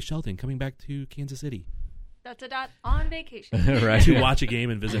 Kyrie Shelton coming back to Kansas City On vacation. Right. to watch a game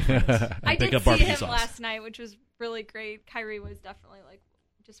and visit friends. And I pick did up see barbecue him sauce. last night, which was really great. Kyrie was definitely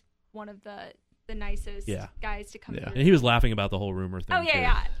just one of the nicest Yeah. guys to come Yeah. through. And he was laughing about the whole rumor thing. Oh, yeah, too.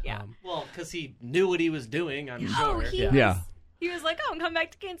 yeah, yeah. Well, because he knew what he was doing, I'm sure. He Yeah. was. Yeah. He was like, "Oh, I'm coming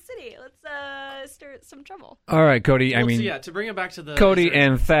back to Kansas City. Let's stir some trouble." All right, Cody. Well, so to bring it back to the Cody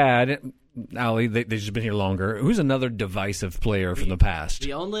and Thad, Ali, they've just been here longer. Who's another divisive player from the past?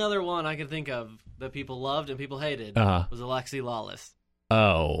 the only other one I could think of that people loved and people hated Uh-huh. was Alexi Lawless.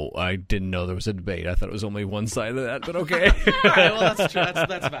 Oh, I didn't know there was a debate. I thought it was only one side of that, but okay. All right, well that's true.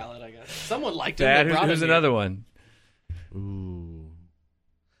 That's valid, I guess. Someone liked him. Thad, they brought who's him here. another one? Ooh.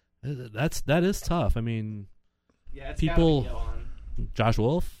 That is tough. I mean, Yeah, it's people- gotta be Johan. Josh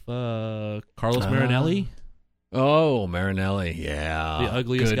Wolf, Carlos Marinelli, Oh, Marinelli. Yeah. the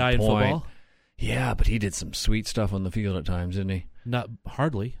ugliest Good guy in point. football. Yeah, but he did some sweet stuff on the field at times, didn't he? Not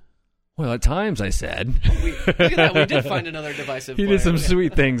hardly. Well, at times, I said. Look at that. We did find another divisive He player. did some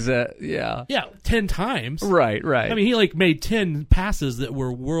sweet things. Yeah. Yeah, 10 times. Right. I mean, he made 10 passes that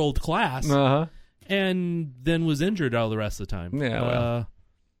were world class, Uh-huh. and then was injured all the rest of the time. Yeah, well.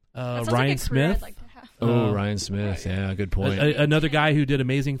 That sounds Ryan like a career I'd Smith, like to have. Oh, Ryan Smith. Yeah, good point. another guy who did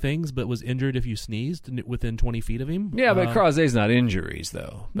amazing things, but was injured if you sneezed within 20 feet of him. Yeah, but Croze's not injuries,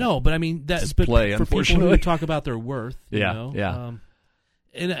 though. No, but I mean that's Just play, for people unfortunately. who talk about their worth. Yeah, yeah.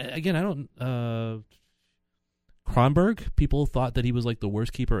 And again, I don't. Kronberg, people thought that he was like the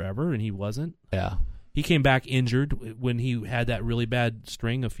worst keeper ever, and he wasn't. Yeah. He came back injured when he had that really bad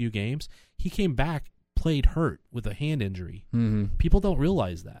string of few games. He came back, played hurt with a hand injury. Mm-hmm. People don't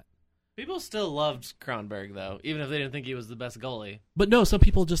realize that. People still loved Kronberg though, even if they didn't think he was the best goalie. But no, some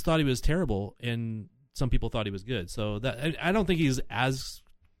people just thought he was terrible, and some people thought he was good. So that I don't think he's as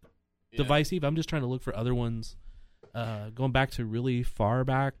divisive. I'm just trying to look for other ones. Going back to really far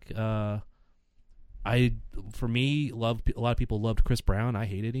back, a lot of people loved Chris Brown. I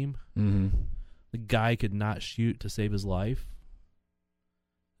hated him. Mm-hmm. The guy could not shoot to save his life.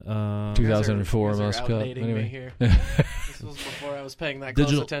 2004 You guys are World Cup. outdating me Anyway. here. This was before I was paying that close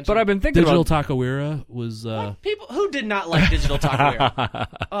Digital- attention. But I've been thinking Digital about Takawira was People who did not like Digital Taquera.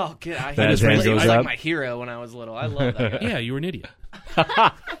 Oh, God, That he was hand goes like up. my hero when I was little. I love that guy. yeah, you were an idiot.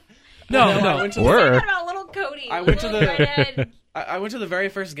 I No, went to the- Were. Talking about little Cody. I went to little the- redhead. I went to the very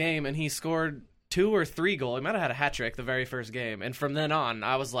first game and he scored 2 or 3 goals. He might have had a hat trick the very first game. And from then on,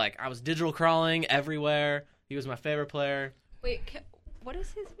 I was digital crawling everywhere. He was my favorite player. Wait, what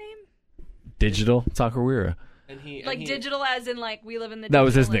is his name? Digital Takawira. And he Digital, as in we live in the. That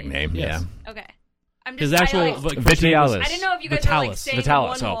was his digital age. nickname. Yes. Okay, I'm his just. actual I first name was Vitalis. I didn't know if you guys were Vitalis. saying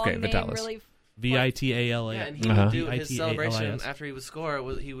Vitalis, one oh, okay, long Vitalis. name really. Vitala. Yeah, and he Uh-huh. would do his VITALIS. celebration after he would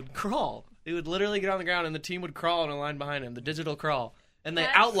score. He would crawl. He would literally get on the ground, and the team would crawl in a line behind him. The digital crawl, and they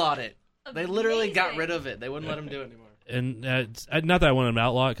That's outlawed it. They literally got amazing. rid of it. They wouldn't let him do it anymore. And not that I want him to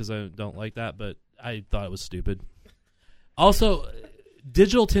outlaw it because I don't like that, but I thought it was stupid. Also,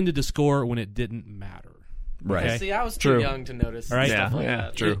 Digital tended to score when it didn't matter. Right. Okay? See, I was too True. young to notice. All right. Stuff like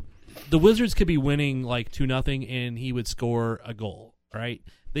that. true. The Wizards could be winning like 2-0 and he would score a goal, right?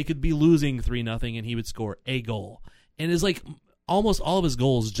 They could be losing 3-0 and he would score a goal. And it's like almost all of his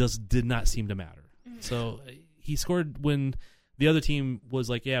goals just did not seem to matter. So he scored when the other team was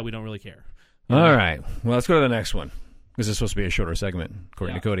like, yeah, we don't really care. All right. Well, let's go to the next one. This is supposed to be a shorter segment,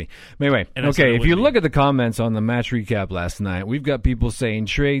 according to Cody. Anyway, And I said okay, it if you would be. look at the comments on the match recap last night, we've got people saying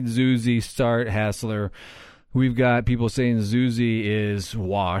trade Zuzi, start Hassler. We've got people saying Zuzi is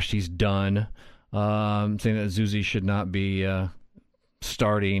washed. He's done. Saying that Zuzi should not be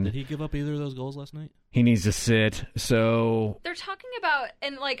starting. Did he give up either of those goals last night? He needs to sit. So, They're talking about,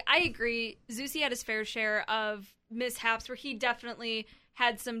 and like I agree, Zusi had his fair share of mishaps where he definitely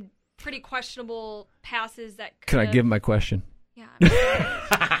had some pretty questionable passes that could can I give my question? Yeah.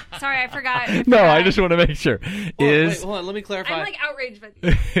 I'm sorry, I forgot. No, I just want to make sure. Wait, hold on. Let me clarify. I'm like outraged by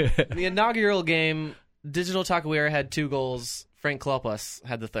these. The inaugural game, Digital Takawira had 2 goals. Frank Klopas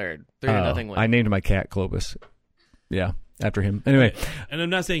had the third. 3-0 win. I named my cat Clovis. Yeah, after him. Anyway, And I'm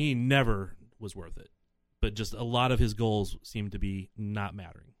not saying he never was worth it, but just a lot of his goals seem to be not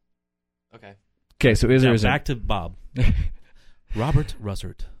mattering. Okay. so is there Now, isn't? back to Bob. Robert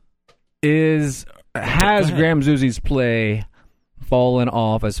Russert. Has ahead. Graham Zuzi's play fallen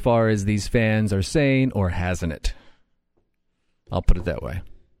off as far as these fans are saying, or hasn't it? I'll put it that way.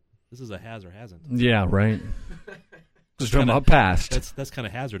 This is a has or hasn't. Yeah, right. Just from up past. That's kind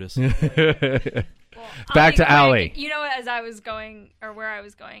of hazardous. Well, Back to Greg, Allie. You know, as I was going, or where I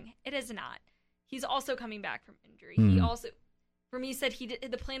was going, it is not. He's also coming back from injury. Hmm. He also, for me, said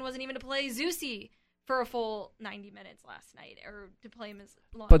the plan wasn't even to play Zusi for a full 90 minutes last night, or to play him as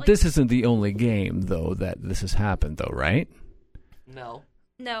long. But this isn't the only game, though, that this has happened, though, right? No.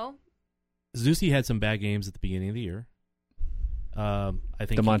 No. Zusi had some bad games at the beginning of the year. I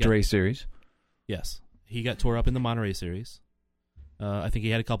think The Monterey series. Yes, he got tore up in the Monterey series. I think he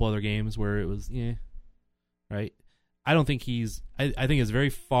had a couple other games where it was, right. I don't think he's. I think it's very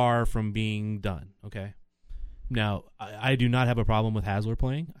far from being done. Okay. Now, I do not have a problem with Hasler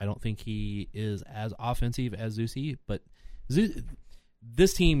playing. I don't think he is as offensive as Zusi, but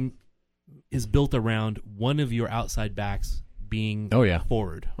this team is built around one of your outside backs being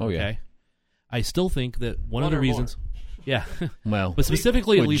forward. Oh, yeah. Okay? I still think that one of One the or reasons. Yeah. Well, But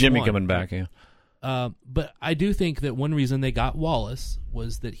specifically at with least Jimmy one. coming back, yeah. But I do think that one reason they got Wallace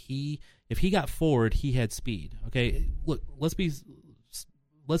was that if he got forward, he had speed. Okay, look, let's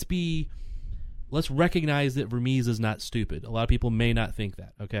recognize that Vermees is not stupid. A lot of people may not think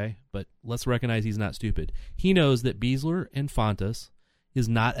that. Okay, but let's recognize he's not stupid. He knows that Beasler and Fontas is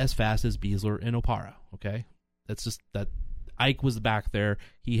not as fast as Beasler and Opara. Okay, that's just that. Ike was back there.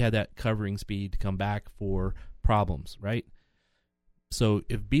 He had that covering speed to come back for problems, right? So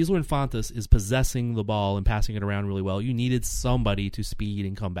if Beasler and Fontas is possessing the ball and passing it around really well, you needed somebody to speed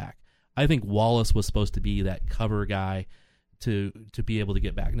and come back. I think Wallace was supposed to be that cover guy to be able to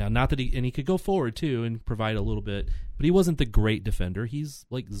get back. Now, not that he could go forward too and provide a little bit, but he wasn't the great defender. He's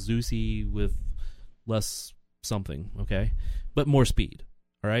like Zusi with less something, okay, but more speed.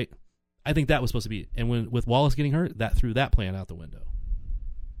 All right, I think that was supposed to be. And with Wallace getting hurt, that threw that plan out the window.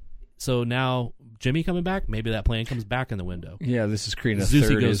 So now Jimmy coming back, maybe that plan comes back in the window. Yeah, this is creating a Zusi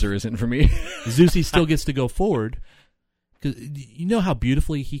third goes- is or isn't for me. Zusi still gets to go forward. Because you know how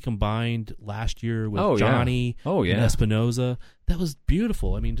beautifully he combined last year with Johnny and Espinoza? That was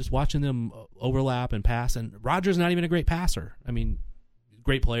beautiful. I mean, just watching them overlap and pass. And Roger's not even a great passer. I mean,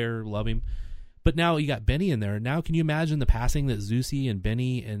 great player, love him. But now you got Benny in there. Now can you imagine the passing that Zusi and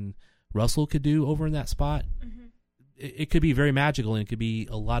Benny and Russell could do over in that spot? Mm-hmm. It could be very magical, and it could be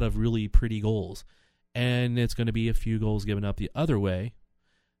a lot of really pretty goals. And it's going to be a few goals given up the other way.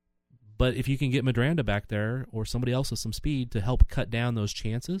 But if you can get Madranda back there or somebody else with some speed to help cut down those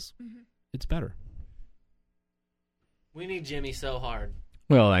chances, it's better. We need Jimmy so hard.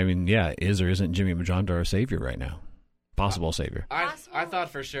 Well, I mean, yeah, is or isn't Jimmy Madranda our savior right now? Possible savior. I thought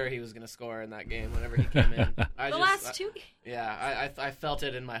for sure he was going to score in that game whenever he came in. Last two. Yeah, I felt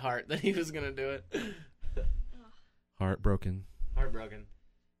it in my heart that he was going to do it. Heartbroken.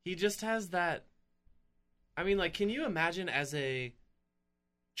 He just has that. I mean, like, can you imagine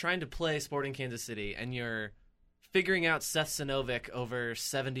trying to play Sporting Kansas City and you're figuring out Seth Sinovic over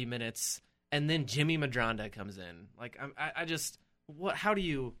 70 minutes and then Jimmy Madranda comes in? Like, I just how do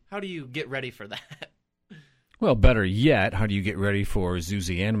you get ready for that? Well, better yet, how do you get ready for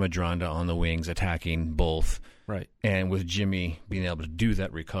Zusi and Madranda on the wings attacking both? Right. And with Jimmy being able to do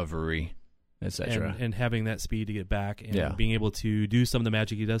that recovery, etc. And having that speed to get back and being able to do some of the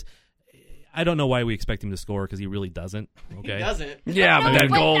magic he does. I don't know why we expect him to score because he really doesn't. Okay, He doesn't. Yeah, No, but that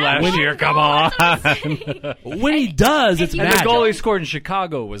but goal that last one year, goal, come on. that's what I'm saying. when he does, it's And And he the magic. goal he scored in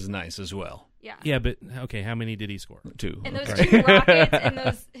Chicago was nice as well, Yeah. Yeah, but okay, how many did he score? too. And those Okay. two Rockets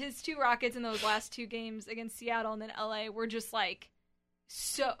and his two Rockets in those last two games against Seattle and then LA were just like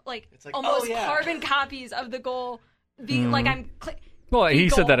so like, It's like, almost oh, yeah. carbon copies of the goal. Being like I'm. Well, he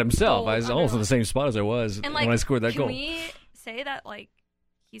goal, said that himself. goal, I was almost in the underline. same spot as I was And like, when I scored that can goal. we say that like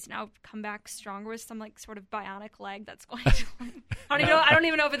he's now come back stronger with some like sort of bionic leg that's going to? I don't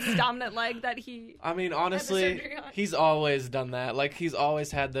even know if it's his dominant leg that he. I mean, surgery honestly, on. he's always done that. Like, he's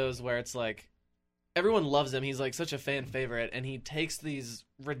always had those where it's like, everyone loves him. He's like such a fan favorite, and he takes these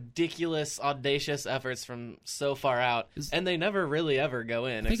ridiculous, audacious efforts from so far out, and they never really ever go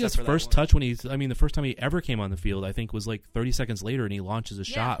in. I think his except for that first one. touch when the first time he ever came on the field, I think was like 30 seconds later, and he launches a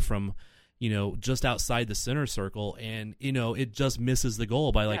shot from, just outside the center circle, and it just misses the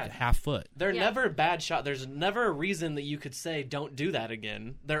goal by like Yeah. half foot. They're Yeah. never bad shot. There's never a reason that you could say don't do that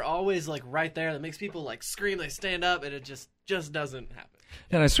again. They're always like right there. That makes people like scream. They stand up, and it just doesn't happen.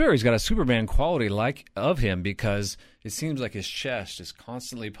 And I swear he's got a Superman quality of him because it seems like his chest is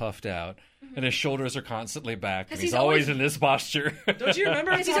constantly puffed out and his shoulders are constantly back. And 'Cause he's he's always always- in this posture. Don't you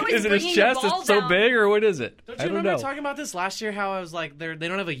remember? He's always Is it his bringing the chest ball that's so down. big or what is it? Don't I you don't remember know. talking about this last year? How I was like, they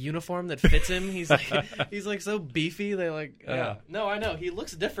don't have a uniform that fits him. He's like so beefy. They like, yeah. No, I know he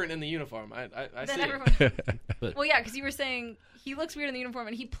looks different in the uniform. I Then see it. everyone. Well, yeah, because you were saying he looks weird in the uniform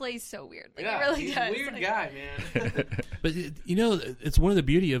and he plays so weird. Like, Yeah, he really he's does. a weird Like, guy, man. But it's one of the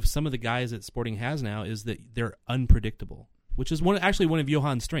beauty of some of the guys that Sporting has now is that they're unpredictable, which is one of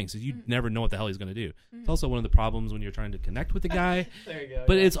Johan's strengths. Is you never know what the hell he's going to do. It's also one of the problems when you're trying to connect with the guy. There you go.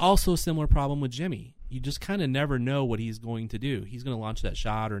 But yeah. it's also a similar problem with Jimmy. You just kind of never know what he's going to do. He's going to launch that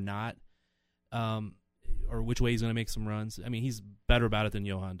shot or not, or which way he's going to make some runs. I mean, he's better about it than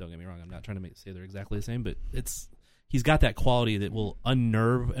Johan. Don't get me wrong. I'm not trying to say they're exactly the same, but he's got that quality that will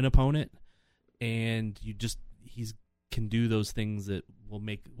unnerve an opponent, and he's can do those things that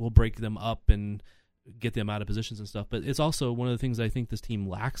will break them up and get them out of positions and stuff. But it's also one of the things I think this team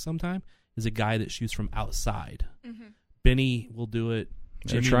lacks sometimes is a guy that shoots from outside. Mhm. Benny will do it.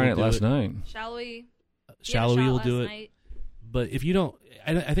 They're Jimmy trying will it do last night. Shallowy. Shallowy will do it. Night. But if you don't,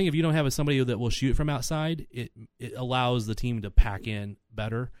 I think if you don't have somebody that will shoot from outside, it allows the team to pack in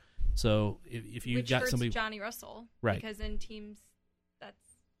better. So if you Which got hurts somebody Johnny Russell. Right. Because in teams, that's.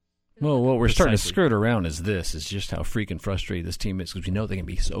 Well, what we're starting to Precisely. skirt around is just how freaking frustrated this team is because we know they can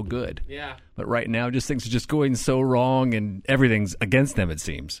be so good. Yeah. But right now, just things are just going so wrong and everything's against them, it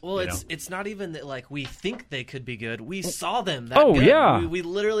seems. Well, you know? it's not even that like we think they could be good. We saw them. That Oh, good. yeah. We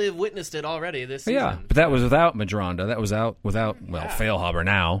literally have witnessed it already this season. Yeah, but that was without Madronda. That was without Yeah. Failhaber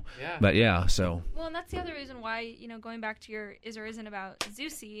now. Yeah. But yeah, so Well, and that's the other reason why, going back to your is or isn't about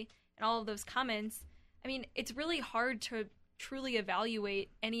Zusi and all of those comments, I mean, it's really hard to truly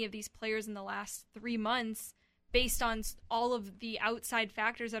evaluate any of these players in the last 3 months based on all of the outside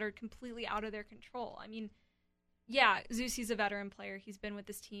factors that are completely out of their control. I mean, yeah, Zusi's a veteran player. He's been with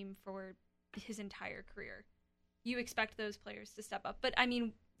this team for his entire career. You expect those players to step up. But, I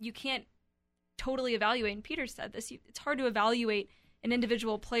mean, you can't totally evaluate, and Peter said this, it's hard to evaluate an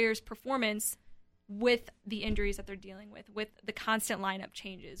individual player's performance with the injuries that they're dealing with the constant lineup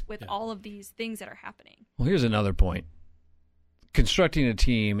changes, with all of these things that are happening. well, here's another point. Constructing a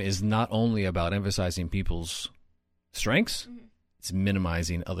team is not only about emphasizing people's strengths, it's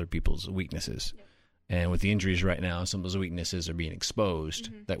minimizing other people's weaknesses. Yep. And with the injuries right now, some of those weaknesses are being exposed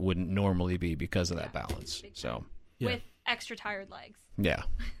that wouldn't normally be because of that balance. Big So, Yeah. With extra tired legs. yeah.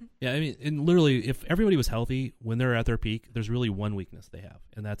 Yeah, I mean, and literally, if everybody was healthy when they're at their peak, there's really one weakness they have,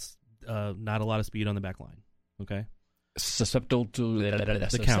 and that's not a lot of speed on the back line. Okay, Susceptible to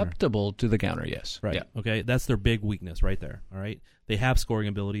the counter, yes. right. Yeah. Okay, that's their big weakness right there. All right, they have scoring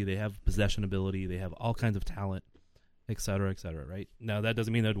ability, they have possession ability, they have all kinds of talent, et cetera, right? Now that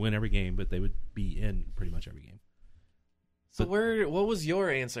doesn't mean they'd win every game, but they would be in pretty much every game. So what was your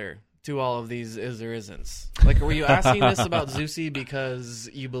answer to all of these is or isn't? Like, were you asking this about Zusi because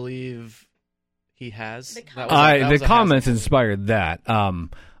you believe he has? The That was a- that The was a comments hazard. inspired that.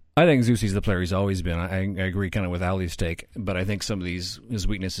 I think Zusi's the player he's always been. I agree kind of with Ali's take, but I think some of his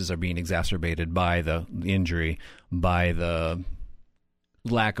weaknesses are being exacerbated by the injury, by the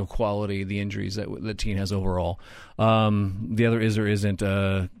lack of quality, the injuries that the team has overall. The other is or isn't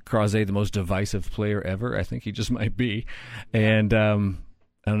Krause, the most divisive player ever. I think he just might be. And I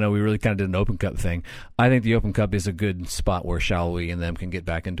don't know, we really kind of did an Open Cup thing. I think the Open Cup is a good spot where Shallowy and them can get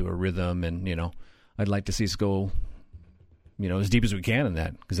back into a rhythm, and, I'd like to see us go as deep as we can in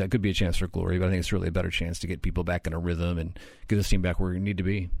that, because that could be a chance for glory, but I think it's really a better chance to get people back in a rhythm and get this team back where we need to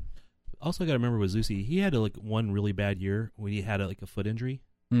be. also got to remember with Zusi, he had one really bad year when he had a foot injury,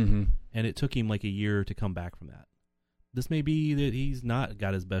 Mm-hmm. and it took him like a year to come back from that. This may be that he's not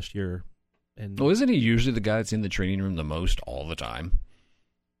got his best year. And Well, isn't he usually the guy that's in the training room the most all the time?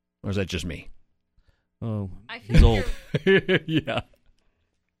 Or is that just me? oh, I feel he's like old. Yeah.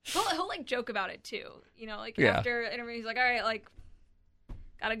 he'll like joke about it too. Yeah. After interview, he's like, "All right, like,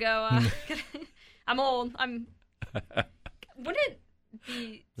 gotta go. I'm old. Wouldn't it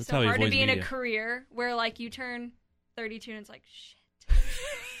be That's so how he hard to avoids be in a media. career where like you turn 32 and it's like, shit,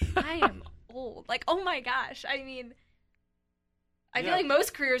 I am old. Like, oh my gosh. I mean, I feel like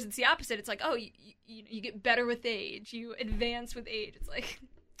most careers it's the opposite. It's like, oh, you get better with age. You advance with age. It's like,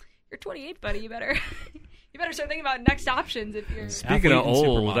 you're 28, buddy. You better start thinking about next options if you're. Speaking of Athlete and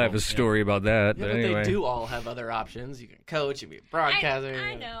old, I have supermodel. a story about that. Yeah, but but anyway. they do all have other options. You can coach, you can be a broadcaster.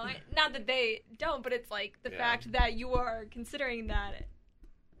 I know. Not that they don't, but it's like the Yeah. fact that you are considering that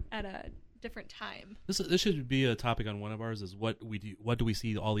at a different time. This should be a topic on one of ours. Is what we do. What do we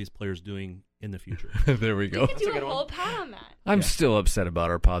see all these players doing in the future? There we We go. could That's a do good a one. whole pod on that. I'm still upset about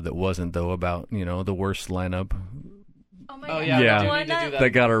our pod that wasn't, though, about, the worst lineup Oh my Oh, god. yeah, we the do one need to do that- that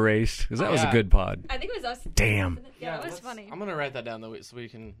got erased. Because that was a Yeah. good pod. I think it was us. Damn. Yeah, it was let's- funny. I'm gonna write that down though, so we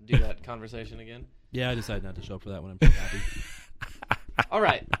can do that conversation again. Yeah, I decided not to show up for that one. I'm pretty happy. All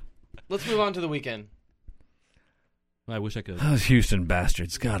right, let's move on to the weekend. I wish I could. Those Houston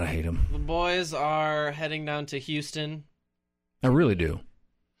bastards. God, I hate them. The boys are heading down to Houston. I really do.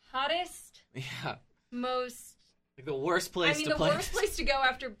 Hottest, Yeah, most. like the worst place I mean, to the play. worst place to go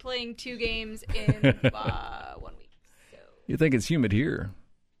after playing 2 games in 1 week. So You think it's humid here?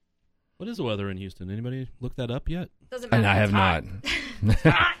 What is the weather in Houston? Anybody look that up yet? doesn't matter. And I have It's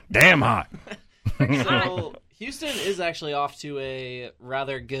not. hot. Damn hot. So Houston is actually off to a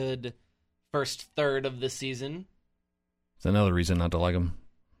rather good first third of the season. It's another reason not to like them.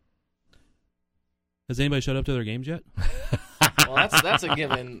 Has anybody showed up to their games yet? Well, that's a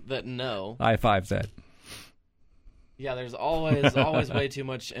given that no. High five that. Yeah, there's always way too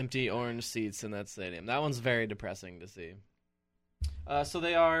much empty orange seats in that stadium. That one's very depressing to see. So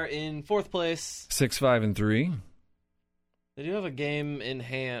they are in 4th place. 6-5-3. They do have a game in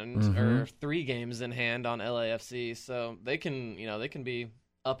hand, Mhm. or 3 games in hand on LAFC, so they can be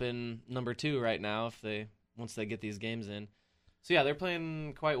up in number 2 right now once they get these games in. So yeah, they're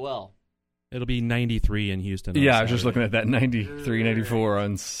playing quite well. It'll be 93 in Houston. on Yeah, I was just Saturday. looking at that 93, 94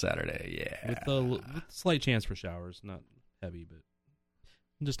 on Saturday. Yeah. with slight chance for showers, not heavy, but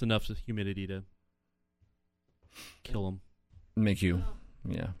just enough humidity to kill them. Make you.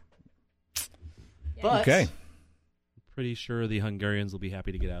 Yeah. But Okay. Pretty sure the Hungarians will be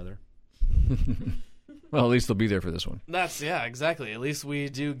happy to get out of there. Well, at least they'll be there for this one. exactly. At least we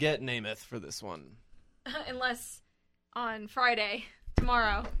do get Namath for this one. Unless on Friday,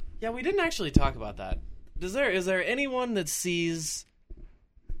 tomorrow. Yeah, we didn't actually talk about that. Is there anyone that sees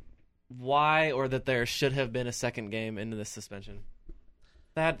why or that there should have been a second game into this suspension?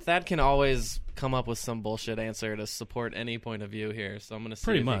 That can always come up with some bullshit answer to support any point of view here. So I'm going to see.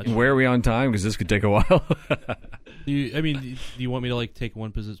 Pretty if he much. can- Where are we on time? Because this could take a while. Do you want me to take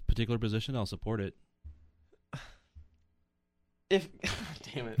one particular position? I'll support it. If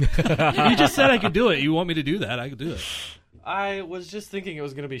damn it, You just said I could do it. You want me to do that? I could do it. I was just thinking it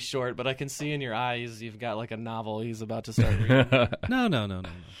was going to be short, but I can see in your eyes you've got like a novel he's about to start reading. No.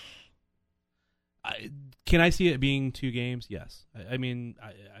 Can I see it being 2 games? Yes.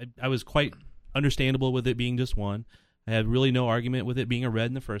 I was quite understandable with it being just 1. I had really no argument with it being a red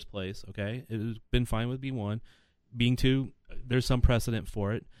in the first place. Okay, it was been fine with being 1. Being 2, there's some precedent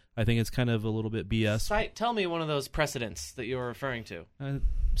for it. I think it's kind of a little bit BS. Tell me one of those precedents that you were referring to.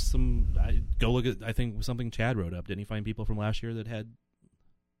 Go look at. I think something Chad wrote up. Didn't he find people from last year that had?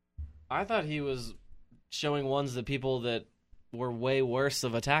 I thought he was showing ones that people that were way worse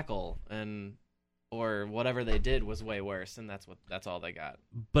of a tackle or whatever they did was way worse, and that's all they got.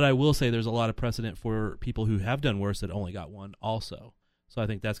 But I will say there's a lot of precedent for people who have done worse that only got 1 also. So I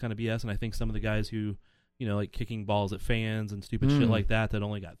think that's kind of BS. And I think some of the guys who, like kicking balls at fans and stupid shit like that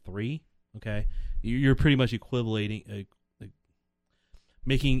only got 3. Okay, you're pretty much equating.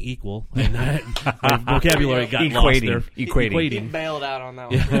 Making equal. My vocabulary got lost there. Equating. He bailed out on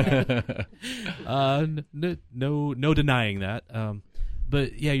that one. No denying that.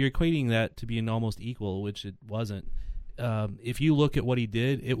 But yeah, you're equating that to being almost equal, which it wasn't. If you look at what he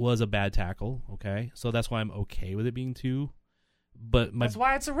did, it was a bad tackle. Okay, so that's why I'm okay with it being 2. But That's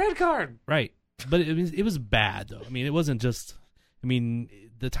why it's a red card. right. But it was bad though. I mean, it wasn't just. I mean,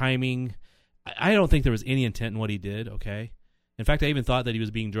 the timing. I don't think there was any intent in what he did. Okay. In fact, I even thought that he was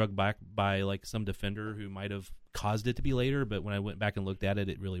being drugged back by like some defender who might have caused it to be later, but when I went back and looked at it,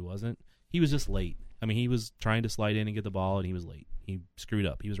 it really wasn't. He was just late. I mean, he was trying to slide in and get the ball, and he was late. He screwed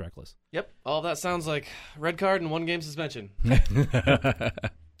up. He was reckless. Yep. All that sounds like red card and 1 game suspension.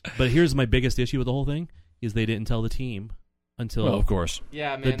 But here's my biggest issue with the whole thing is they didn't tell the team until Well, of course.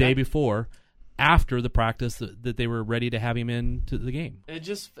 Yeah, man. the day before, after the practice, that they were ready to have him into the game. It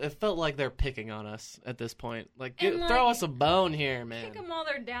felt like they're picking on us at this point. Like, And, throw like, us a bone here, man. Kick them while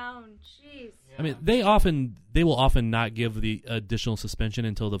they're down. Jeez. I mean, they will often not give the additional suspension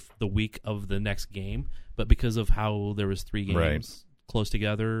until the week of the next game, but because of how there was 3 games Right. close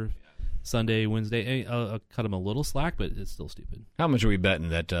together, Sunday, Wednesday, I'll cut him a little slack, but it's still stupid. How much are we betting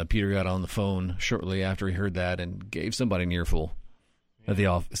that Peter got on the phone shortly after he heard that and gave somebody an earful at the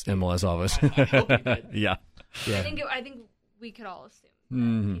MLS office? I hope he did. Yeah. Yeah. I think we could all assume that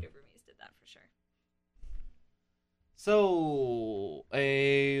Mhm. Peter Vermees did that for sure. So,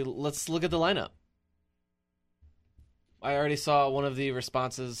 let's look at the lineup. I already saw one of the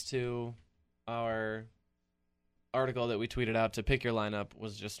responses to our article that we tweeted out to pick your lineup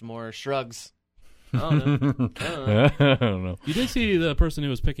was just more shrugs. I don't know. I don't know. You did see the person who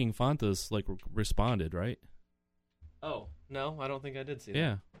was picking Fontas responded, right? Oh, no, I don't think I did see that.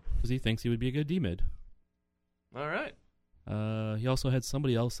 Yeah, because he thinks he would be a good D-mid. All right. He also had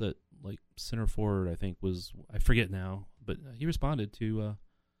somebody else at center forward. I think I forget now, but he responded to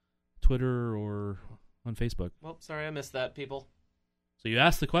Twitter or on Facebook. Well, sorry I missed that, people. So you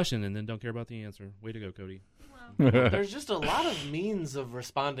ask the question and then don't care about the answer. Way to go, Cody. There's just a lot of means of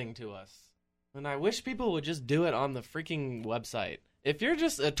responding to us. And I wish people would just do it on the freaking website. If you're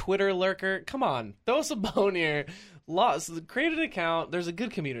just a Twitter lurker, come on, throw us a bone here. Create an account. There's a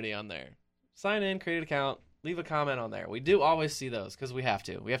good community on there. Sign in, create an account, leave a comment on there. We do always see those because we have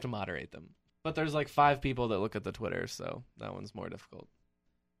to. We have to moderate them. But there's 5 people that look at the Twitter, so that one's more difficult.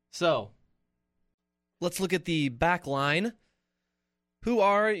 So, let's look at the back line. Who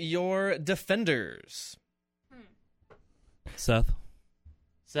are your defenders? Seth?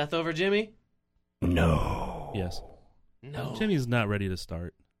 Seth over Jimmy? No. Yes. No. Jimmy's not ready to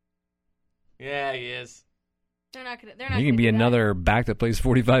start. Yeah, he is. They're not gonna. He can be another back that plays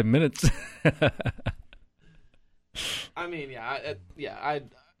 45 minutes. I mean,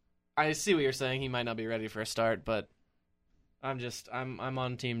 I see what you're saying. He might not be ready for a start, but I'm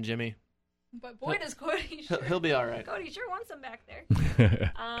on Team Jimmy. But boy, does Cody sure. He'll be all right. Cody sure wants him back there.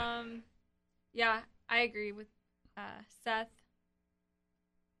 Yeah, I agree with Seth.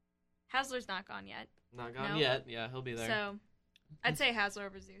 Hasler's not gone yet. Not gone No. yet. Yeah, he'll be there. So, I'd say Hasler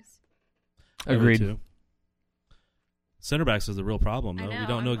over Zeus. Agreed. Too. Center backs is the real problem, I though. We know,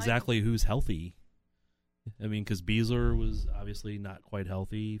 don't know I'm exactly who's healthy. I mean, because Beasler was obviously not quite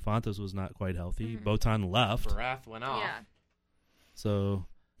healthy. Fontas was not quite healthy. Mhm. Botan left. Barath went off. Yeah. So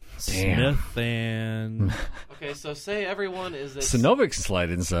Damn. Smith and Okay, so say everyone is at Sinovic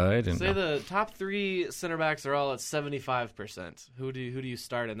slide inside. And say the top 3 center backs are all at 75%. Who do you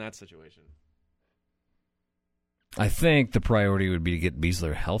start in that situation? I think the priority would be to get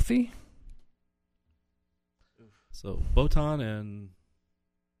Beasler healthy. so Botan and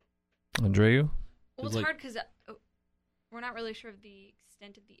Andreu? Well, it's Like- hard because we're not really sure of the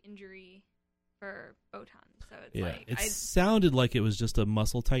extent of the injury for Botan. So it's yeah, like it sounded like it was just a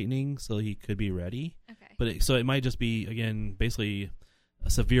muscle tightening, so he could be ready. okay. But it might just be again basically a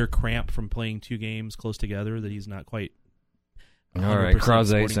severe cramp from playing 2 games close together that he's not quite. All right, 100% Krause,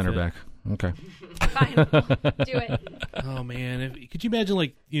 sporting center fit. back. Okay. Fine. Do it. Oh man, could you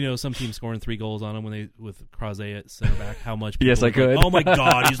imagine some team scoring 3 goals on him with Krause at center back? How much? people Yes, I would be like, could. oh my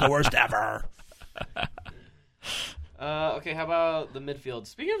God, he's the worst ever. Okay, how about the midfield?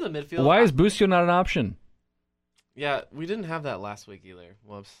 Speaking of the midfield, Why is Busio not an option? Yeah, we didn't have that last week either.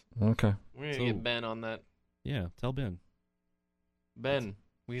 Whoops. Okay. We're gonna So- get Ben on that. Yeah, tell Ben. Ben,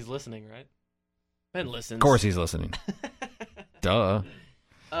 he's listening, right? Ben listens. Of course he's listening. Duh.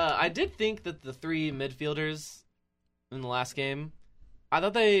 I did think that the 3 midfielders in the last game, I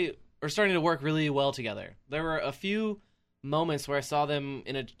thought they were starting to work really well together. There were a few moments where I saw them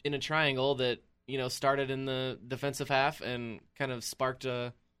in a triangle that started in the defensive half and kind of sparked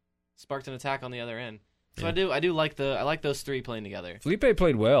an attack on the other end. So Yeah. I like those 3 playing together. Felipe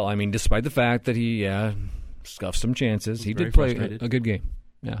played well. I mean, despite the fact that he scuffed some chances, Was he very did play frustrated. a good game.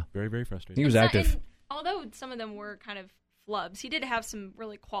 Yeah. Very, very frustrated. He was active. And although some of them were kind of flubs, he did have some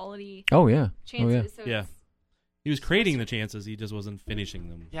really quality Oh, yeah. chances. Oh, yeah. So Yeah. it's- He was creating the chances, he just wasn't finishing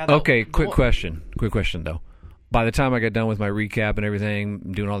them. Yeah. Okay, quick question, though. By the time I got done with my recap and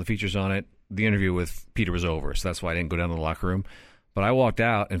everything, doing all the features on it, the interview with Peter was over, so that's why I didn't go down to the locker room. But I walked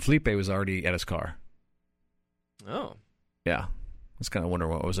out, and Felipe was already at his car. Oh. Yeah. I was kind of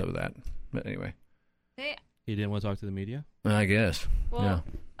wondering what was up with that. But anyway, He didn't want to talk to the media. I guess. Well,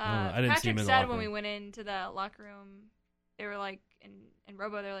 Yeah. I didn't see him Patrick in the said locker when we room. went into the locker room, they were like, in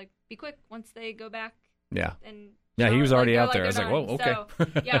Robo, they're like, be quick once they go back. Yeah. And Yeah, he was like, already they're out there. I was they're like, whoa, done.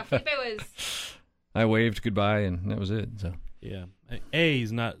 okay. So, yeah, Felipe was. I waved goodbye, and that was it. So Yeah.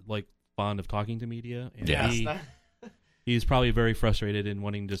 He's not like fond of talking to media. And Yeah. he's probably very frustrated and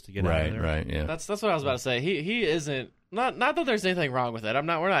wanting just to get out of there. right, yeah. That's what I was about to say. He isn't not that there's anything wrong with it. We're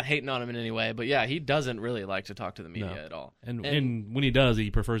not hating on him in any way, but yeah, he doesn't really like to talk to the media No. at all. And when he does, he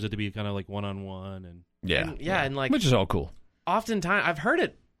prefers it to be kind of like one-on-one. And Yeah. And like Which is all cool. oftentimes I've heard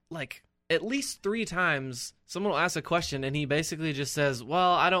it like at least 3 times. Someone will ask a question and he basically just says,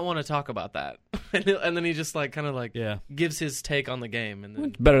 "Well, I don't want to talk about that," and then he just like kind of like yeah. gives his take on the game. And then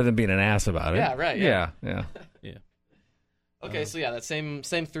It's better than being an ass about it. Yeah, right, Yeah. okay, so yeah, that same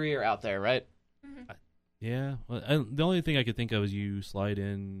 3 are out there, right? Yeah. Well, the only thing I could think of is you slide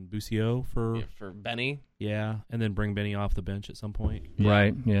in Busio Yeah, for Benny. and then bring Benny off the bench at some point.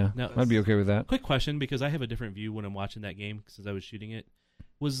 Right, yeah. No, I'd be okay with that. Quick question, because I have a different view when I'm watching that game since I was shooting it.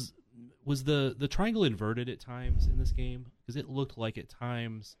 Was the triangle inverted at times in this game? Because it looked like at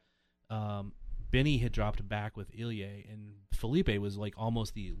times Benny had dropped back with Ilie, and Felipe was like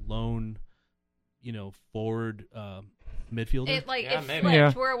almost the lone, forward midfielder. It Yeah, it maybe. flipped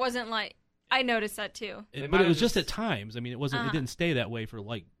Yeah. where it wasn't like. I noticed that too. They But might it have was just just- at times. I mean, it wasn't. It Uh-huh. didn't stay that way for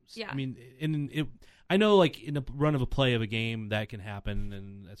like. Yeah. I mean, I know, like in a run of a play of a game, that can happen,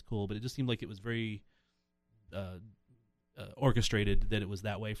 and that's cool. But it just seemed like it was very orchestrated. That it was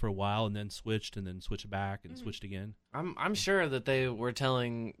that way for a while, and then switched back, and switched again. I'm sure that they were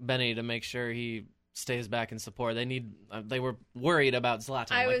telling Benny to make sure he stays back in support. They were worried about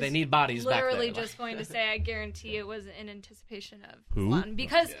Zlatan. I Like was they need bodies back there. literally Like- just going to say, I guarantee it was in anticipation of Who? Zlatan.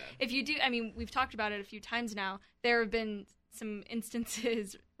 Because Yeah. if you do, I mean, we've talked about it a few times now. There have been some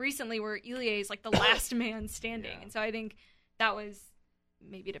instances recently where Ilie is like the last man standing, Yeah. and so I think that was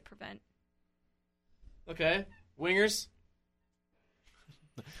maybe to prevent. Okay, wingers.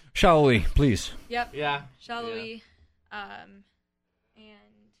 Shaoli, please. Yep. Yeah, Shallowy, and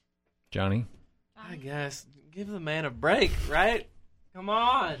Johnny. I guess give the man a break, right? Come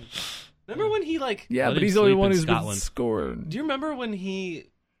on. Remember when he like? Yeah, Let but him he's the only sleep one in who's been Scotland. scoring. Do you remember when he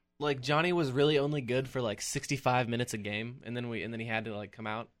like Johnny was really only good for like 65 minutes a game, and then he had to like come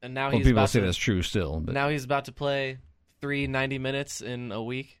out, and now Well, he's people about say to, that's true still, but now he's about to play 90 minutes in a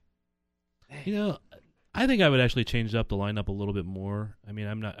week. I think I would actually change up the lineup a little bit more. I mean,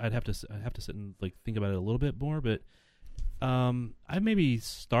 I'd have to sit and like think about it a little bit more, but I'd maybe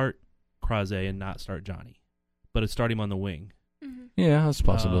start Krause and not start Johnny, but I'd start him on the wing. yeah, that's a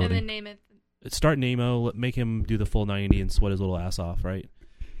possibility. and then name it. Start Nemo, make him do the full 90 and sweat his little ass off, right?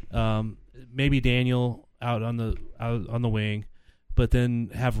 Maybe Daniel out on the wing, but then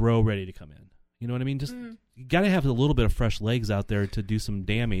have Rowe ready to come in. You know what I mean? Just you got to have a little bit of fresh legs out there to do some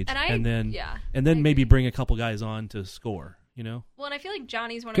damage, and then I maybe agree. bring a couple guys on to score. You know? Well, and I feel like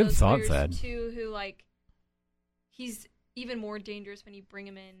Johnny's one Good of those thought, players Thad. too, who like he's even more dangerous when you bring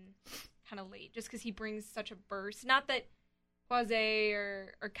him in kind of late, just because he brings such a burst. Not that Quase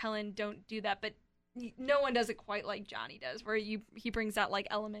or Kellen don't do that, but no one does it quite like Johnny does, where he brings that like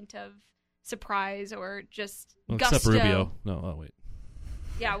element of surprise or just Well, gusto. except Rubio. No, oh wait.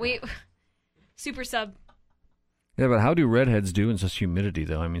 Yeah, wait. Super sub. Yeah, but how do redheads do in such humidity,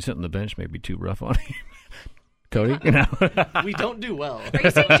 though? I mean, sitting on the bench may be too rough on him. Cody, We don't do well. Are you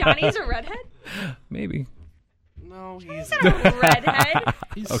saying Johnny's a redhead? maybe. No, he's He's not a redhead.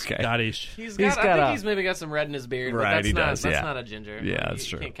 He's Okay. Scottish. he's He's got. got I think a- he's maybe got some red in his beard. Right, but that's he not, does, That's yeah. not a ginger. Yeah, that's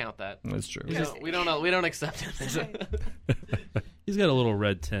You true. Can't count that. That's true. We don't accept him. He's got a little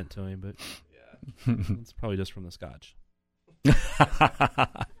red tint to him, but it's probably just from the scotch.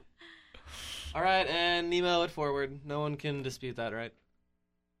 All right, and Nemo at forward. No one can dispute that, right?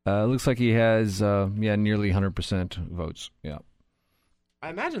 Looks like he has, nearly 100% votes. Yeah. I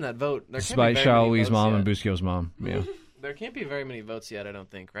imagine that vote. There can't Despite be very many Shaoli's votes mom yet. and Busquio's mom. Yeah. There can't be very many votes yet, I don't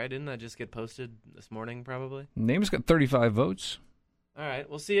think, right? Didn't that just get posted this morning, probably? Name's got 35 votes. All right,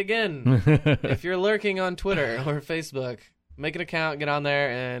 we'll see you again. If you're lurking on Twitter or Facebook, make an account, get on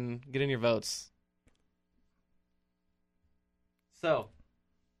there, and get in your votes. So,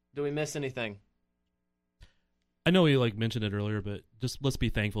 do we miss anything? I know we mentioned it earlier, but just let's be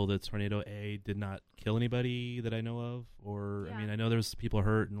thankful that Tornado A did not kill anybody that I know of. Or Yeah. I mean, I know there's people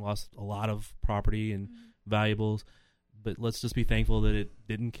hurt and lost a lot of property and valuables, but let's just be thankful that it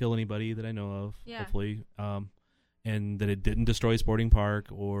didn't kill anybody that I know of. Yeah. Hopefully, and that it didn't destroy Sporting Park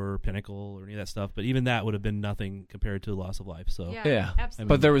or Pinnacle or any of that stuff. But even that would have been nothing compared to the loss of life. So Yeah. absolutely.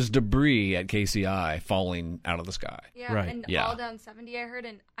 But there was debris at KCI falling out of the sky. Yeah, Right. and Yeah. all down 70 I heard.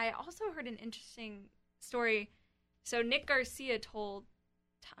 And I also heard an interesting story. So Nick Garcia told,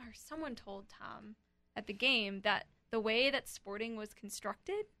 or someone told Tom at the game that the way that Sporting was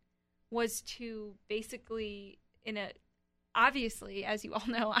constructed was to basically, obviously, as you all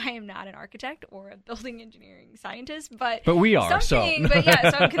know, I am not an architect or a building engineering scientist, but we are, so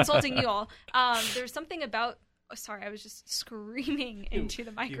I'm consulting you all. There's something about. Oh, sorry, I was just screaming into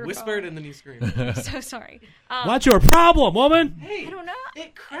the microphone. You whispered and then you screamed. I'm so sorry. what's your problem, woman? Hey, I don't know.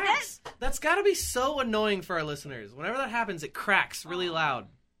 it cracks. That's got to be so annoying for our listeners. Whenever that happens, it cracks really loud.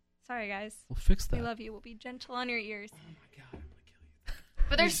 Sorry, guys. We'll fix that. We love you. We'll be gentle on your ears. Oh my god, I'm gonna kill you.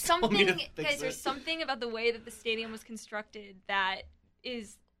 But there's You told me something, to fix guys. There's it. something about the way that the stadium was constructed that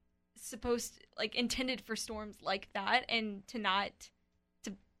is supposed, intended for storms like that, and to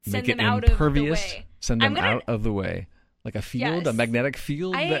send Make it them out of the impervious. way. Send them I'm gonna- out of the way. Like a field, a Yes. magnetic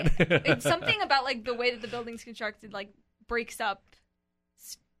field. It's something about the way that the building's constructed, breaks up,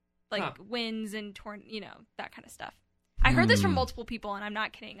 winds and that kind of stuff. I heard this from multiple people, and I'm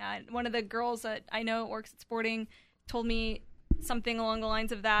not kidding. One of the girls that I know works at Sporting told me something along the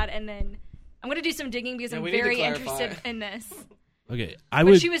lines of that, and then I'm going to do some digging because I'm we need to very clarify. interested in this. Okay,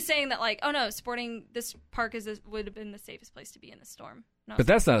 But she was saying that, oh no, Sporting, this park would have been the safest place to be in the storm. And I was But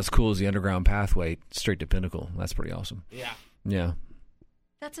that's not as cool as the underground pathway straight to Pinnacle. That's pretty awesome. Yeah. Yeah.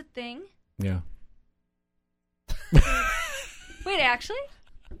 that's a thing? Yeah. Wait, actually?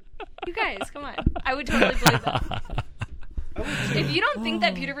 You guys, come on. I would totally believe that. If you don't think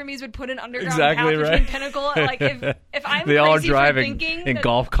that Peter Vermees would put an underground Exactly path right. between Pinnacle, if I'm They all crazy for drive thinking in that-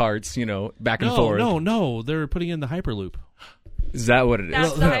 golf carts, back and forth. No. They're putting in the Hyperloop. Is that what it is?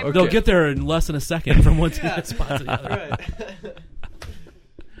 That's the Hyperloop. They'll get there in less than a second from one spot to the other. Right.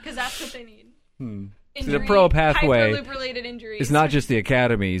 Because that's what they need. See, the pro pathway Hyperloop-related injuries. It's not just the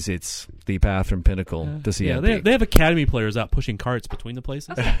academies; it's the path from Pinnacle to CMP. Yeah, they have academy players out pushing carts between the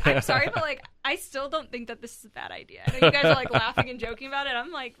places. Okay, I'm sorry, but I still don't think that this is a bad idea. I know you guys are laughing and joking about it.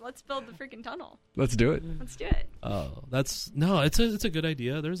 I'm let's build the freaking tunnel. Let's do it. Let's do it. Oh, it's a good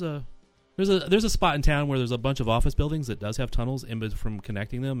idea. There's a spot in town where there's a bunch of office buildings that does have tunnels, and from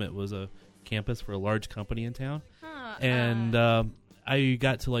connecting them, it was a campus for a large company in town, and I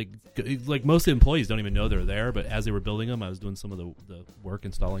got to most of the employees don't even know they're there, but as they were building them, I was doing some of the work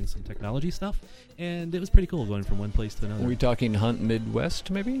installing some technology stuff, and it was pretty cool going from one place to another. Are we talking Hunt Midwest,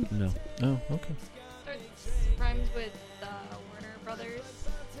 maybe? No, Oh, okay. Rhymes with Warner Brothers.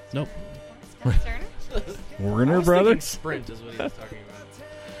 nope. Scott Turner. Warner Brothers. Sprint is what he was talking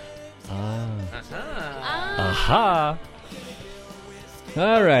about. Aha.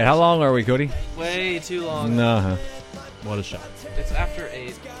 All right. How long are we, Cody? Way too long. No. What a shot! It's after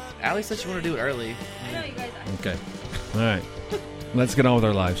 8. Allie said she wanted to do it early. I know you guys. Okay. All right. Let's get on with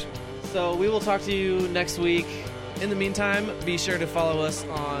our lives. So we will talk to you next week. In the meantime, be sure to follow us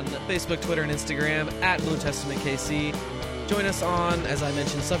on Facebook, Twitter, and Instagram at Blue Testament KC. Join us on, as I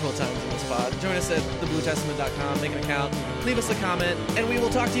mentioned several times in this pod, join us at thebluetestament.com, make an account, leave us a comment, and we will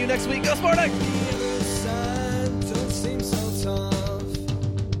talk to you next week. Go Sporting! The other side don't seem so tough,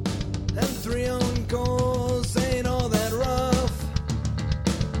 and 3 own goals ain't all that rough.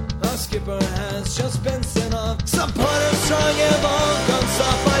 Our skipper has just been sent off. Supporters strong have all gone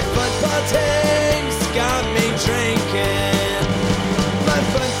soft. My football team's got me drinking. My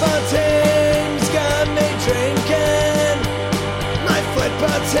football team's got me drinking. My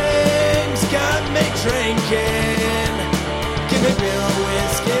football team's got me drinking. Give me beer or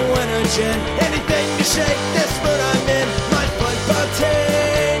whiskey, wine or gin, anything to shake this mood I'm in. My football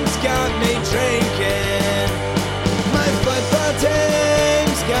team's got me drinking. My football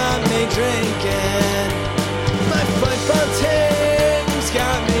team's got me drinking. My football team's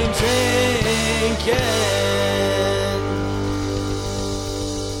got me drinking.